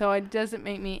it doesn't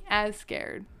make me as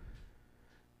scared.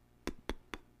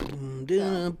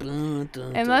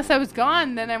 Unless I was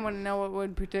gone, then I wouldn't know what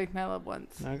would protect my loved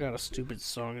ones. I got a stupid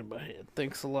song in my head.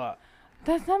 Thanks a lot.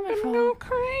 That's not my fault. Go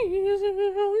crazy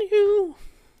on you.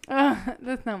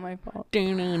 That's not my fault.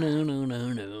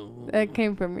 No. That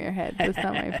came from your head. That's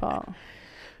not my fault.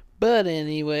 But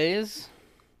anyways,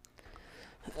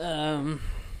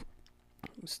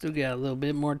 still got a little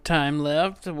bit more time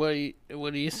left. What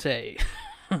do you say?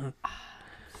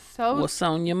 What's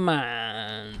on your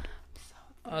mind?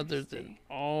 Other than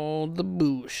all the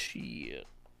bullshit.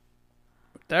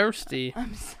 Thirsty. I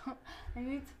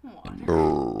need some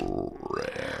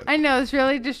water. I know, it's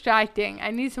really distracting.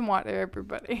 I need some water,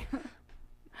 everybody.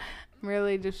 I'm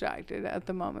really distracted at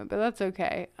the moment, but that's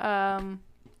okay.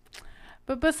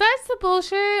 But besides the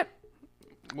bullshit...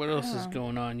 What else is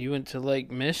going on? You went to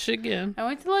Lake Michigan. I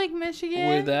went to Lake Michigan.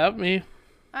 Without me.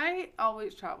 I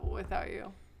always travel without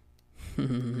you.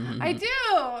 I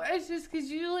do. It's just because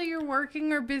usually you're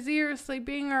working or busy or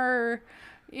sleeping or,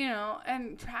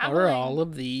 and traveling. Or all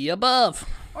of the above.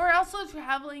 Or also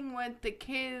traveling with the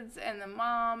kids and the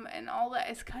mom and all that.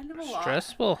 It's kind of a lot.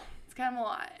 Stressful. It's kind of a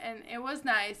lot. And it was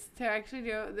nice to actually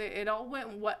do it. It all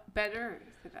went better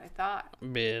than I thought.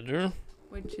 Better.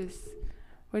 Which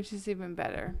is even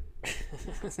better.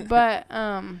 But,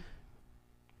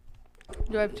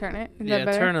 do I have to turn it? Is that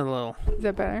better? Turn it a little. Is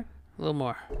that better? A little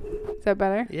more. Is that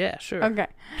better? Yeah, sure. Okay.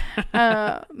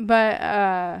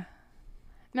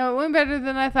 No, it went better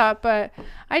than I thought, but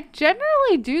I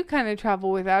generally do kind of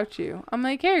travel without you. I'm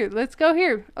like, hey, let's go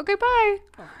here. Okay, bye.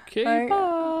 Okay,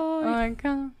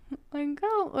 bye.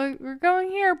 We're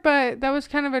going here, but that was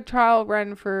kind of a trial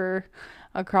run for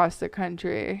across the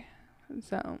country.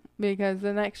 So, because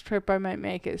the next trip I might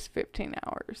make is 15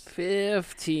 hours.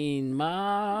 15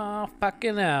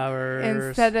 fucking hours.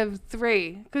 Instead of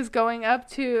 3. Because going up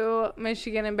to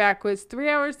Michigan and back was 3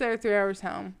 hours there, 3 hours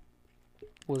home.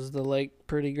 Was the lake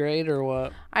pretty great or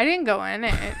what? I didn't go in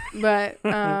it, but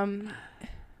it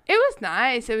was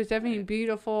nice. It was definitely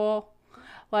beautiful.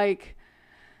 Like,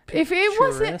 if it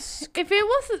wasn't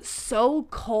so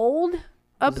cold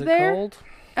up there. Cold?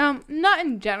 Not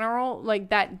in general, like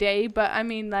that day, but I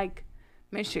mean, like,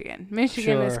 Michigan.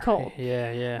 Michigan is cold.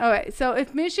 Yeah. Okay, so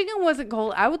if Michigan wasn't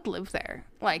cold, I would live there.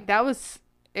 Like,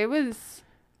 it was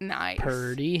nice.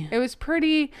 Pretty. It was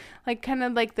pretty, like, kind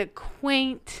of like the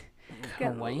quaint,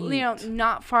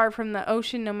 not far from the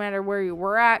ocean, no matter where you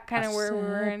were at, kind of where we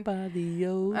were in. By the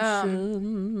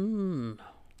ocean.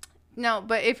 No,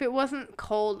 but if it wasn't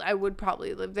cold, I would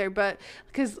probably live there. But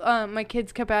because my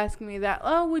kids kept asking me that,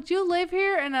 oh, would you live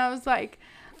here? And I was like,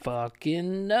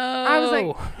 fucking no. I was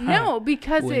like, no,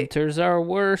 because winters are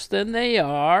worse than they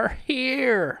are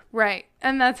here. Right.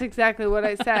 And that's exactly what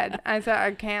I said. I said,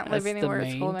 I can't live anywhere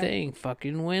it's colder. That's the main thing.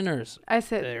 Fucking winters. I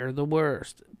said, they're the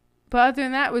worst. But other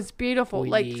than that, it was beautiful. We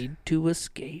need to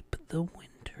escape the winter.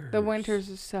 The winters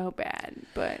are so bad,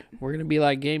 but... We're going to be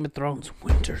like Game of Thrones.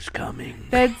 Winter's coming.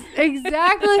 That's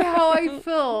exactly how I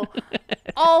feel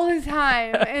all the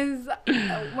time is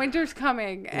winter's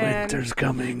coming. And winter's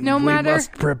coming. No matter... We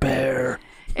must prepare.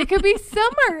 It could be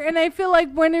summer, and I feel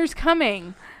like winter's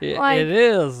coming. It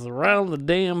is. Around the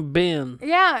damn bend.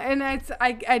 Yeah, and I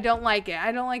don't like it.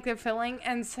 I don't like the feeling,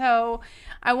 and so...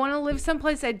 I want to live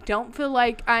someplace I don't feel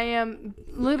like I am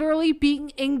literally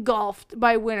being engulfed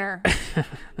by winter.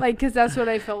 Because that's what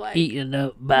I feel like. Eaten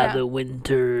up by the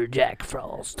winter Jack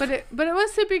Frost. But it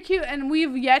was super cute, and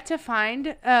we've yet to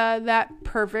find that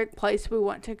perfect place we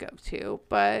want to go to.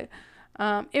 But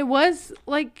it was,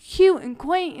 like, cute and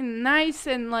quaint and nice,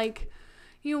 and, like,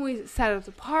 we sat at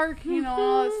the park,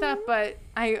 all that stuff. But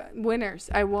winters,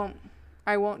 I won't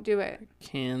do it.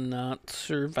 Cannot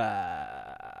survive.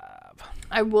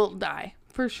 I will die,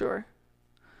 for sure.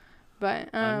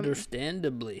 But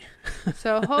understandably.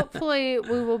 So hopefully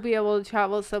we will be able to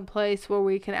travel someplace where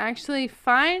we can actually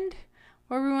find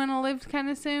where we want to live kind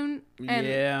of soon.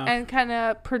 And kind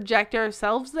of project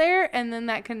ourselves there, and then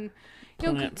that can...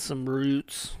 plant some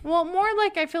roots. Well, more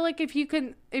like I feel like if you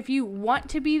want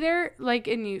to be there, like,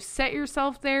 and you set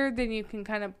yourself there, then you can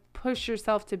kind of push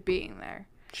yourself to being there.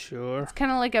 Sure. It's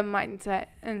kind of like a mindset.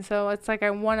 And so it's like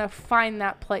I want to find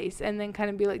that place and then kind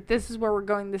of be like, this is where we're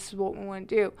going. This is what we want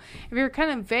to do. If you're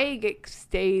kind of vague, it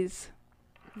stays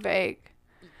vague.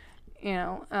 You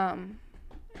know,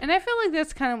 and I feel like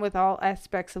that's kind of with all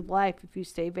aspects of life. If you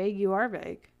stay vague, you are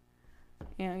vague.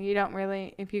 You know, you don't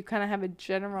really, if you kind of have a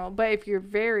general, but if you're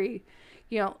very,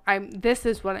 you know, this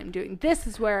is what I'm doing. This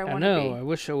is where I want to be. I know. I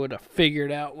wish I would have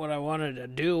figured out what I wanted to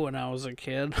do when I was a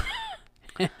kid.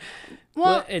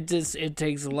 Well, it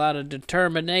takes a lot of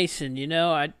determination, you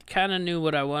know. I kind of knew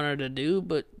what I wanted to do,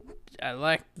 but I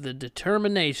lacked the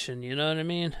determination, you know what I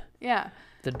mean? Yeah.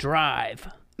 The drive.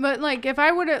 But, like, if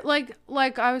I would have,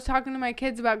 like I was talking to my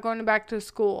kids about going back to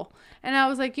school, and I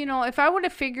was like, you know, if I would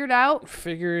have figuring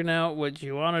out what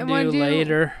you want to do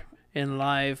later in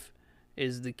life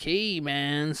is the key,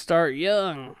 man. Start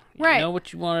young. Right. You know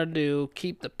what you want to do.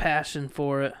 Keep the passion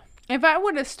for it. If I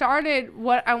would have started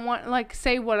what I want, like,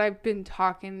 say what I've been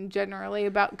talking generally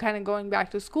about kind of going back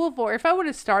to school for, if I would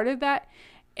have started that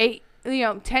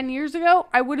 10 years ago,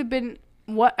 I would have been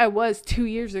what I was 2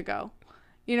 years ago.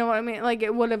 You know what I mean? Like, I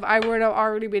would have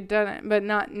already been done it, but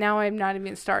now I'm not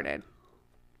even started.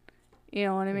 You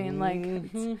know what I mean?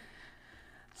 Like,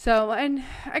 so, and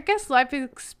I guess life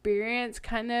experience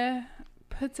kind of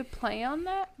puts a play on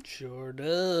that. Sure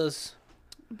does.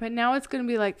 But now it's going to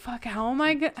be like, fuck, how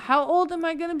old am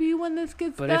I going to be when this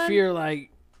gets done? But if you're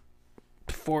like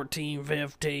 14,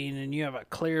 15, and you have a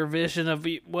clear vision of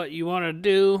what you want to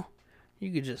do,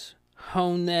 you could just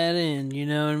hone that in, you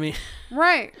know what I mean?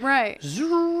 Right.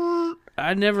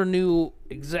 I never knew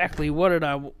exactly what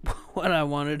I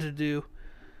wanted to do.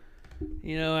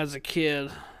 You know, as a kid,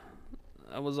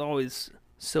 I was always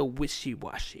so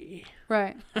wishy-washy.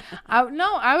 Right. I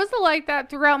was like that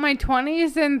throughout my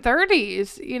 20s and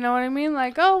 30s. You know what I mean?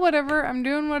 Like, oh, whatever. I'm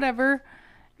doing whatever.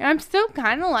 And I'm still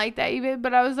kind of like that even.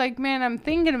 But I was like, man, I'm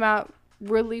thinking about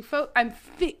really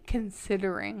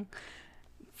considering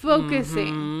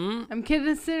focusing. Mm-hmm. I'm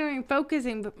considering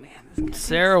focusing. But, man.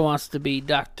 Sarah wants to be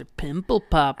Dr. Pimple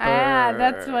Popper.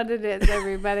 That's what it is,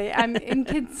 everybody. I'm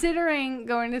considering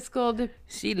going to school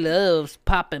She loves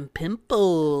popping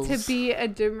pimples. to be a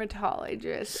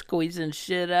dermatologist. Squeezing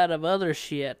shit out of other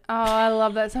shit. Oh, I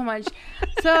love that so much.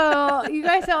 So, you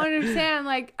guys don't understand.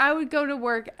 Like, I would go to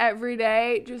work every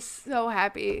day, just so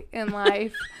happy in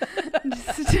life.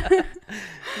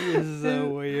 You're so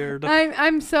weird.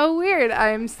 I'm so weird.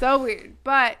 I'm so weird.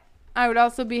 But I would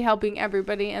also be helping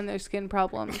everybody and their skin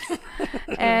problems.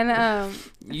 And,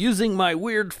 using my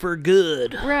weird for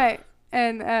good. right.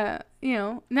 And, you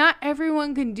know, not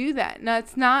everyone can do that.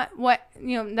 That's not what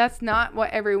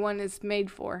everyone is made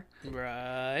for.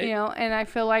 Right. You know, and I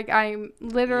feel like I'm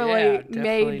literally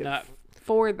made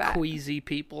for that. Queasy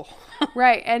people.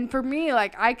 Right. And for me,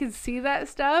 like, I could see that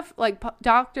stuff, like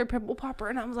Dr. Pimple Popper,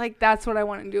 and I was like, that's what I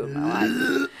want to do in my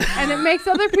life. And it makes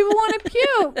other people want to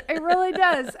puke. It really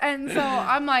does. And so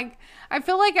I'm like, I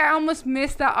feel like I almost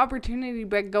missed that opportunity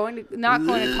by not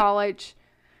going to college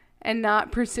and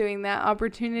not pursuing that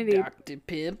opportunity. Dr.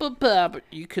 Pimple Popper.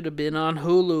 You could have been on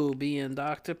Hulu being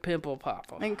Dr. Pimple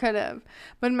Popper. I could have.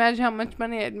 But imagine how much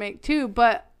money I'd make too.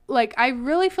 But, like, I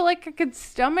really feel like I could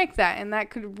stomach that, and that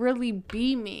could really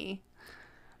be me.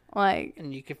 Like,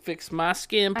 and you could fix my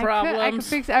skin problems. I could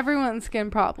fix everyone's skin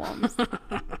problems.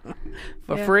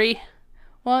 For free?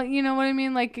 Well, you know what I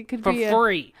mean? Like, it could be for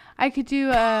free. I could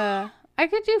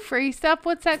do free stuff.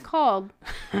 What's that called?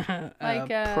 Like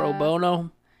pro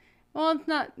bono? Well, it's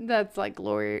not. That's like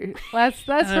lawyer. That's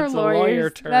for lawyers. Lawyer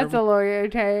term. That's a lawyer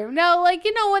term. No, like,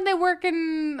 you know, when they work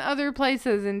in other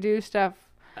places and do stuff.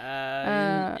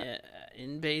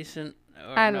 Inpatient?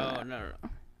 Or I don't know.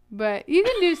 But you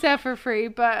can do stuff for free.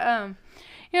 But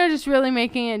you know, just really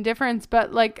making a difference.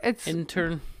 But like,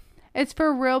 intern. It's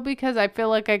for real because I feel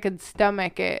like I could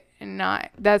stomach it, and not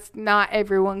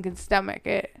everyone can stomach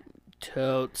it.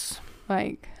 Totes.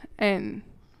 Like, and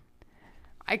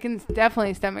I can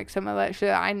definitely stomach some of that shit.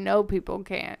 I know people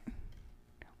can't.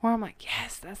 Or I'm like,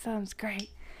 yes, that sounds great.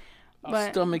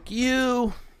 I'll stomach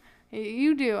you.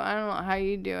 You do. I don't know how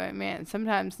you do it, man.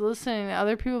 Sometimes listening to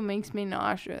other people makes me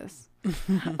nauseous.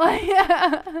 Like,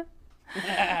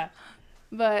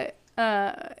 but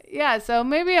yeah. So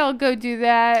maybe I'll go do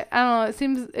that. I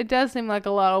don't know. It does seem like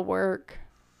a lot of work,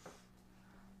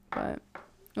 but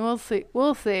we'll see.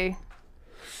 We'll see.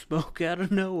 Smoke out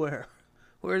of nowhere.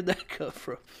 Where'd that come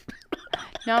from?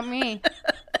 Not me.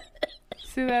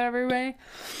 See that, everybody?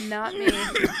 Not me.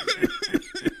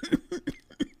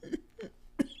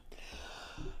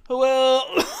 Well,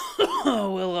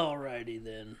 alrighty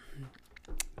then.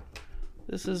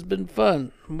 This has been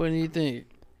fun. What do you think?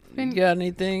 You got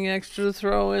anything extra to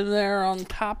throw in there on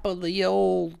top of the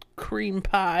old cream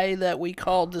pie that we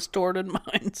call Distorted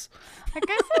Minds? I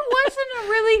guess it wasn't a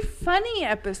really funny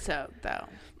episode, though.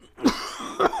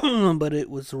 But it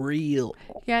was real.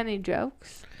 You got any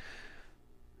jokes?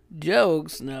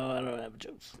 Jokes? No, I don't have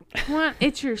jokes. Come on,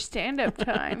 it's your stand-up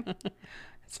time.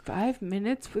 It's 5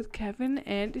 minutes with Kevin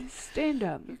and his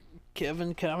stand-up.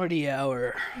 Kevin Comedy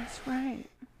Hour. That's right.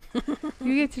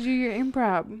 You get to do your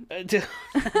improv. I do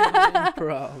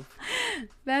improv.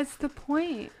 That's the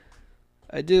point.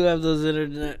 I do have those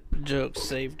internet jokes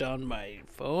saved on my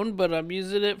phone, but I'm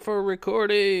using it for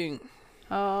recording.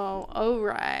 Oh,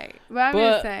 right. But I'm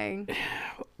just saying.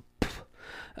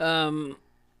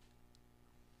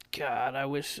 God, I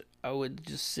wish I would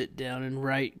just sit down and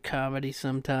write comedy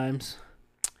sometimes.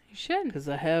 You should. Because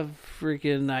I have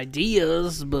freaking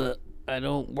ideas, but I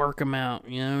don't work them out.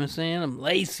 You know what I'm saying? I'm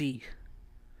lazy.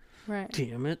 Right.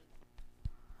 Damn it.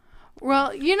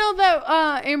 Well, you know that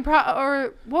improv,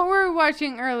 or what were we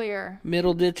watching earlier?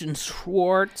 Middleditch and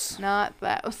Schwartz. Not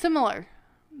that. Oh, similar.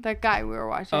 That guy we were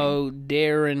watching. Oh,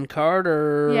 Darren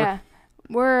Carter. Yeah.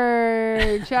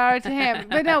 Word. Shout out to him.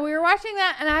 But no, we were watching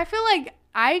that, and I feel like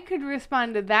I could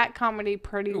respond to that comedy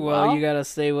pretty well. Well, you gotta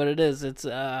say what it is. It's,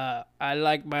 I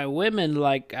like my women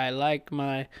like I like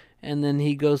my... And then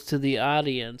he goes to the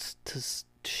audience to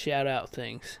shout out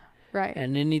things. Right.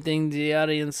 And anything the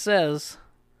audience says,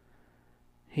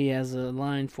 he has a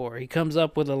line for. He comes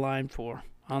up with a line for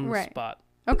on the spot.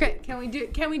 Okay, can we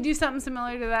do something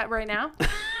similar to that right now?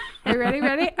 Are you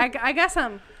ready? I got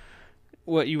some.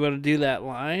 What, you want to do that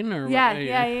line or Yeah, what?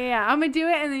 yeah. I'm gonna do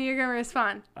it and then you're gonna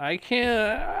respond. I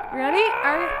can't. Ready?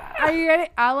 Are you ready?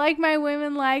 I like my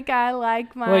women like I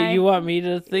like my. Wait, you want me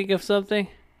to think of something?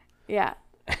 Yeah.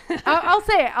 I'll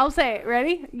say it.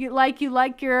 Ready? You like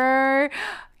your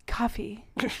coffee.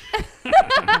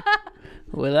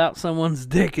 Without someone's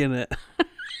dick in it.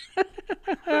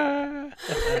 That's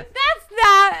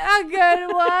not a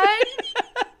good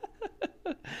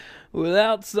one.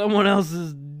 Without someone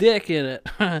else's dick in it.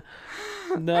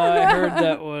 No, I heard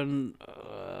that one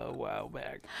a while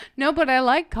back. No, but I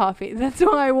like coffee. That's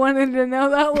why I wanted to know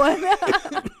that one.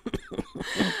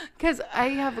 Because I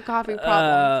have a coffee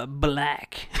problem.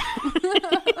 Black.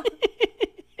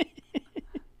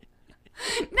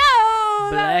 No.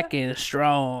 Black and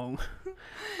strong.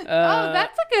 Oh,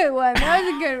 that's a good one.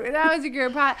 That was a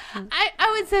good part.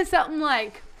 I would say something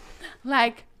like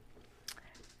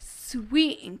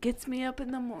sweet and gets me up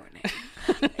in the morning.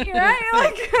 You're right?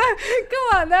 Like,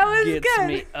 come on, that was Gets good.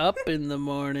 me up in the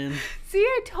morning. See,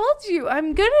 I told you,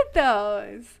 I'm good at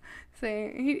those. So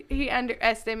he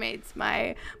underestimates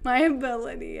my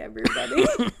ability, everybody.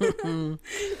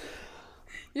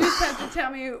 You just have to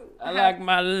tell me. I like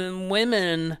my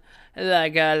women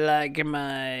like I like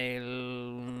my...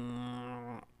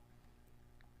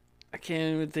 I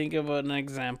can't even think of an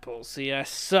example. See, I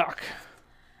suck.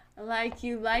 Like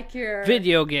you like your...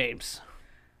 Video games.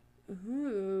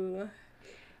 Ooh.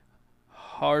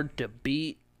 Hard to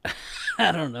beat.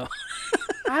 I don't know.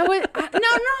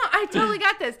 I totally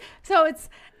got this. So it's,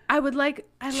 I like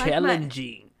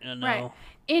challenging. my, right,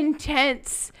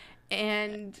 intense,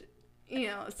 and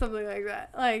something like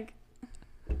that. Like,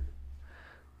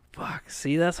 fuck.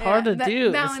 See, that's hard to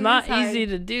do. That it's not easy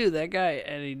to do. That guy,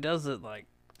 and he does it like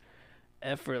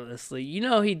effortlessly.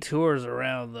 He tours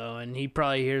around though, and he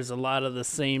probably hears a lot of the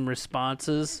same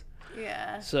responses.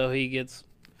 Yeah. So he gets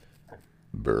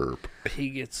burp. He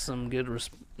gets some good,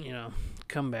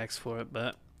 comebacks for it,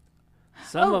 but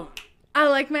some of. I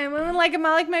like my women like them.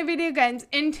 I like my video games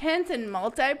intense and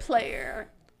multiplayer.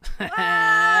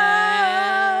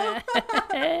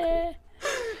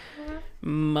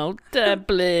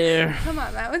 Multiplayer. Come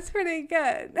on, that was pretty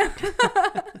good.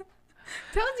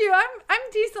 Told you, I'm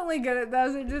decently good at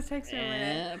those. It just takes me a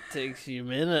minute. It takes you a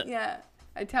minute. Yeah,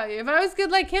 I tell you. If I was good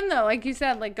like him, though, like you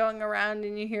said, like going around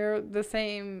and you hear the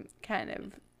same kind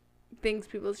of things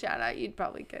people shout out, you'd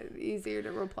probably get easier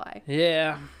to reply.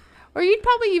 Yeah. Or you'd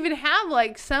probably even have,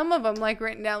 like, some of them, like,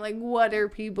 written down, like, what are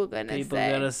people going to say? People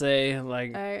going to say,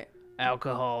 like,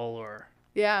 alcohol or...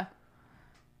 Yeah.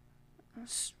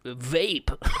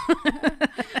 Vape.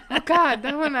 Oh, God,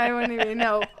 that one I wouldn't even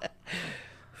know.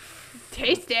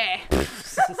 Tasty. Yeah,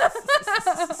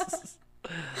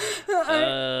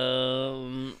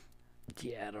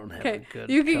 I don't have a good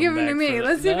you can give them to me.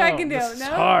 Let's see if I can do it. No?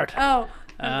 Hard. Oh,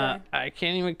 okay. I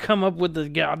can't even come up with the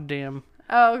goddamn...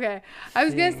 Oh, okay. I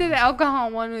was going to say the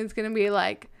alcohol one was going to be,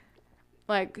 like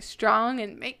strong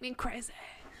and make me crazy.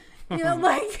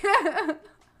 Like...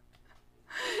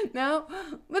 No,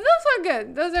 but those are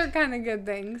good. Those are kind of good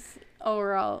things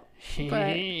overall.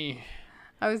 But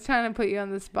I was trying to put you on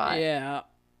the spot. Yeah.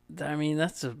 I mean,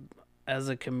 as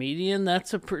a comedian,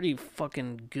 that's a pretty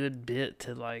fucking good bit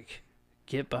to, like,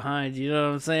 get behind. You know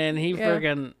what I'm saying? He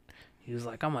was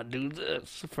like, I'm gonna do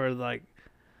this for, like,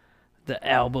 the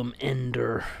album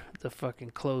ender, the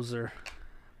fucking closer.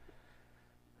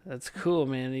 That's cool,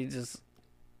 man. He's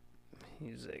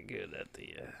that good at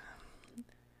the...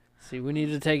 See, we need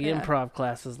to take improv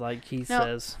classes, like he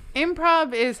says.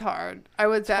 Improv is hard. I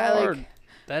would say. Hard. Like,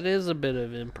 that is a bit of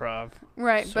improv.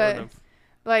 Right, but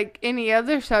like any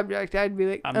other subject, I'd be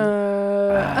like,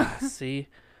 See,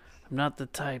 I'm not the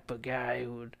type of guy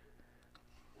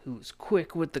who's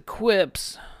quick with the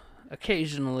quips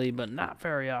occasionally, but not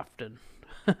very often.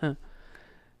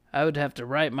 I would have to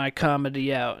write my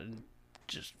comedy out and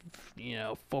just,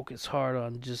 focus hard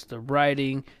on just the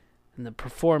writing and the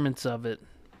performance of it.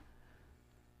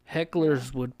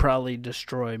 Hecklers would probably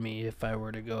destroy me if I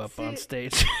were to go up on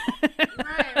stage.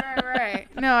 Right.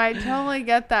 No, I totally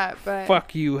get that, but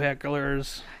fuck you,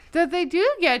 hecklers. That they do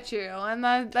get you, and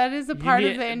that is a part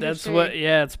of the industry.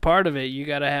 It's part of it. You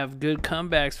got to have good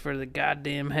comebacks for the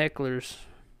goddamn hecklers.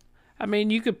 I mean,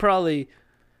 you could probably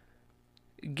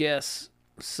guess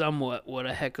somewhat what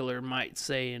a heckler might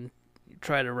say and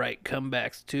try to write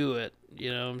comebacks to it.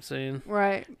 You know what I'm saying?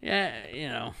 Right.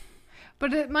 Yeah,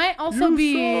 But it might also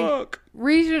be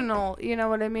regional, you know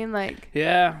what I mean? Like,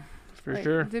 yeah, for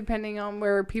sure. Depending on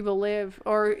where people live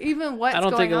or even what's going on. I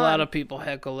don't think a lot of people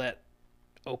heckle at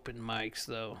open mics,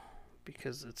 though,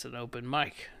 because it's an open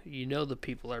mic. You know the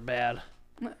people are bad.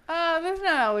 That's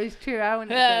not always true. I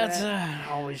wouldn't say that. It's not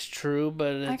always true,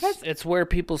 but it's where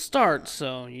people start,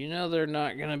 so they're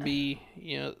not going to be,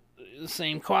 the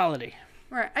same quality.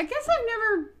 Right. I guess I've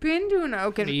never been to an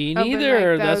open mic. Me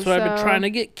neither. That's why I've been trying to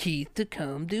get Keith to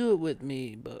come do it with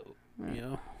me, but,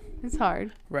 It's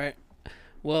hard. Right.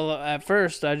 Well, at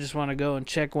first, I just want to go and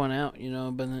check one out,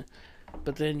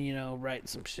 but then, write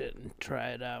some shit and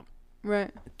try it out.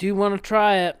 Right. Do you want to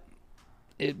try it?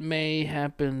 It may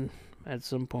happen at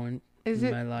some point in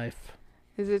my life.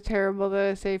 Is it terrible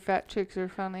that I say fat chicks are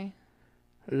funny?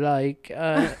 Like, They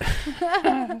are!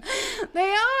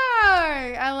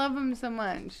 I love them so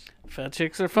much. Fat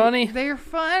chicks are funny? They're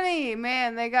funny,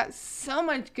 man. They got so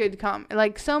much good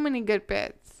so many good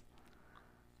bits.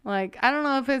 Like, I don't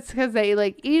know if it's because they,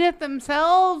 like, eat it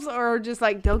themselves or just,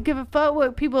 like, don't give a fuck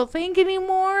what people think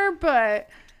anymore, but,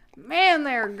 man,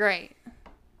 they're great.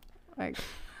 Like,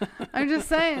 I'm just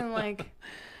saying, like,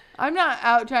 I'm not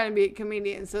out trying to be a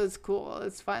comedian, so it's cool.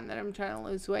 It's fun that I'm trying to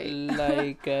lose weight.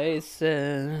 Like I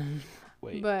said.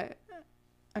 Wait. But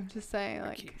I'm just saying,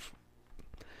 like,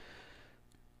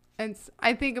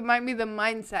 I think it might be the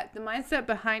mindset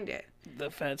behind it.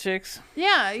 The fat chicks?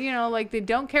 Yeah, like they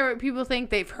don't care what people think.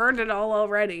 They've heard it all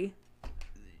already.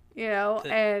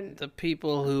 And the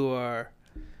people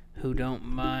who don't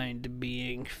mind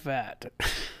being fat.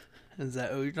 Is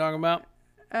that what you're talking about?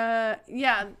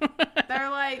 Yeah. They're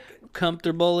like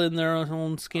comfortable in their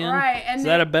own skin. Right. And is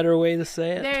that a better way to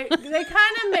say it? They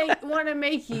kind of want to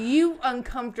make you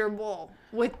uncomfortable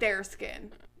with their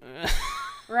skin.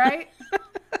 Right?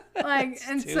 Like, that's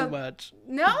and too much.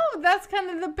 No, that's kind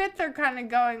of the bit they're kind of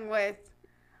going with.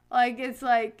 Like, it's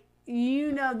like,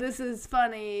 this is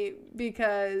funny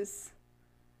because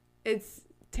it's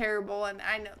terrible and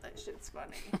I know that shit's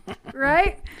funny.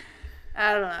 Right?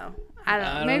 I don't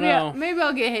know. Maybe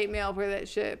I'll get hate mail for that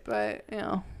shit, but,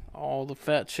 All the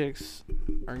fat chicks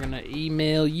are going to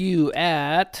email you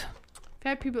at...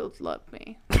 Fat people love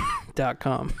me.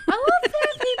 .com. I love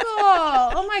fat people.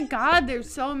 Oh, my God. They're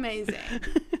so amazing.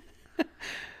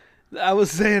 I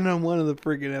was saying on one of the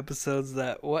freaking episodes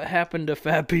that what happened to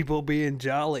fat people being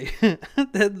jolly?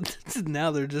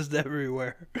 Now they're just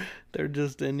everywhere. They're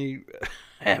just any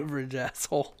average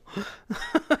asshole.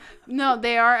 No,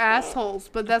 they are assholes,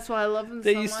 but that's why I love them so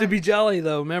much. They used to be jolly,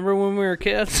 though. Remember when we were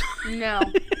kids? No.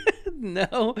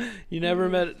 No? You never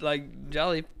met, like,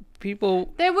 jolly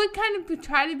people? They would kind of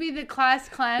try to be the class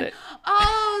clown. So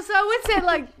I would say,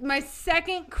 like, my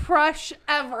second crush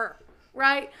ever,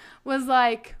 right, was,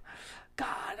 like... God,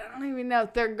 I don't even know.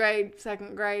 3rd grade,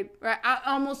 2nd grade. Right? I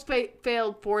almost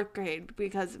failed 4th grade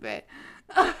because of it.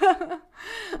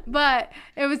 But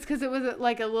it was because it was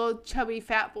like a little chubby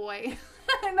fat boy.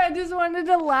 And I just wanted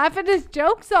to laugh at his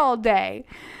jokes all day.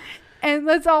 And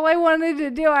that's all I wanted to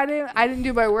do. I didn't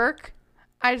do my work.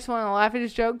 I just wanted to laugh at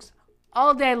his jokes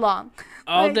all day long.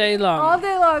 All day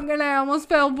long. And I almost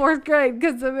failed 4th grade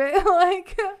because of it.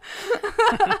 Like,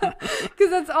 because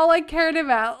that's all I cared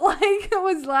about. Like, I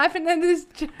was laughing at his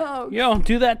jokes. You don't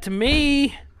do that to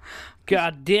me.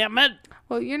 God damn it.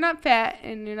 Well, you're not fat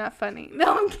and you're not funny.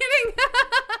 No, I'm kidding.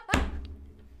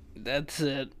 That's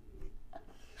it.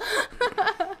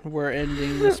 we're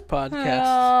ending this podcast.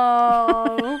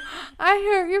 Oh, I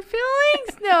hurt your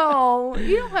feelings. No,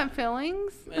 you don't have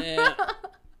feelings. Man,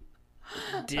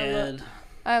 dead.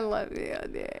 I love you,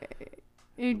 dude.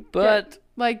 You But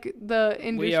like the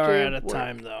industry. we are out of work.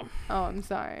 time, though. Oh, I'm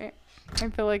sorry. I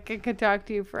feel like I could talk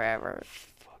to you forever.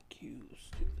 Fuck you,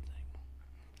 stupid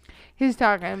thing. He's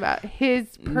talking about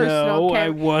his personal No, I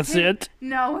camera. wasn't.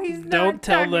 No, he's not Don't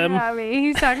tell talking them. about me.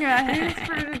 He's talking about his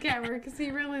personal camera because he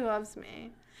really loves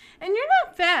me. And you're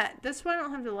not fat. That's why I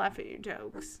don't have to laugh at your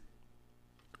jokes.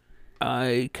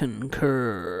 I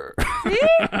concur. See?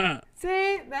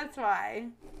 See? That's why.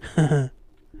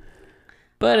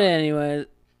 But anyway,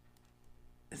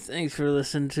 thanks for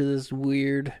listening to this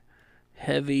weird,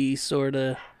 heavy sort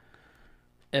of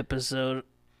episode.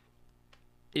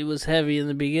 It was heavy in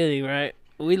the beginning, right?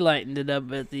 We lightened it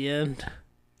up at the end.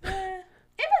 It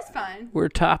was fun. We're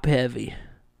top heavy.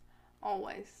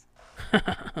 Always.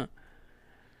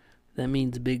 That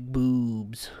means big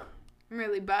boobs. I'm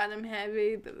really bottom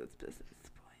heavy, but that's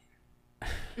besides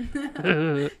the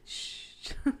point.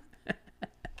 Shh.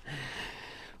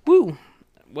 Woo.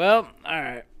 Well,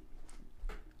 alright.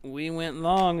 We went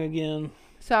long again.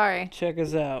 Sorry. Check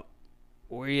us out.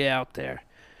 We're out there.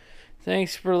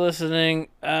 Thanks for listening.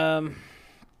 I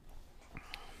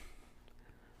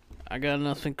got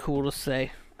nothing cool to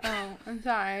say. Oh, I'm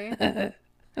sorry.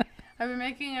 I've been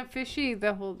making a fishy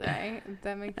the whole day. If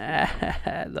that makes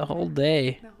sense. The whole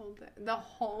day. The whole day. The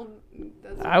whole.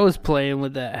 I was playing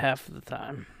with that half of the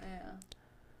time.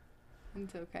 Yeah.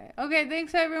 It's okay. Okay,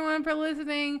 thanks everyone for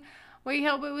listening. We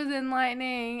hope it was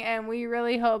enlightening, and we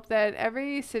really hope that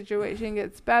every situation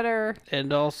gets better.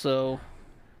 And also,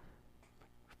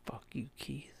 fuck you,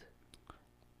 Keith.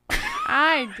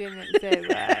 I didn't say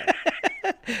that.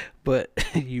 But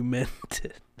you meant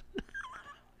it.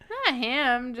 Not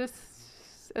him, just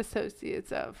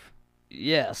associates of.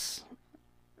 Yes.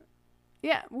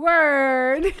 Yeah,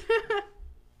 word.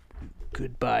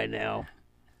 Goodbye now.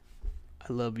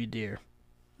 I love you, dear.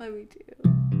 Love you too.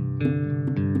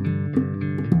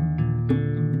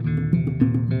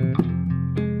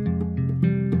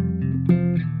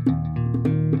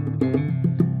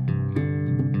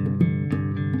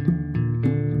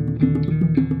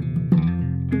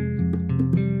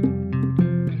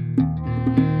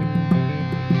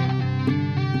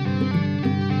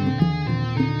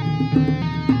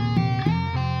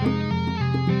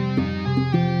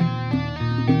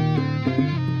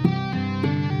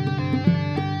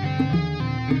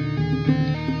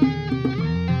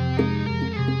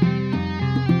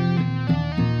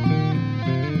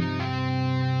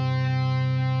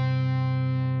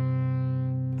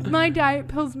 My diet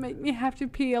pills make me have to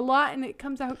pee a lot, and it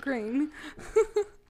comes out green.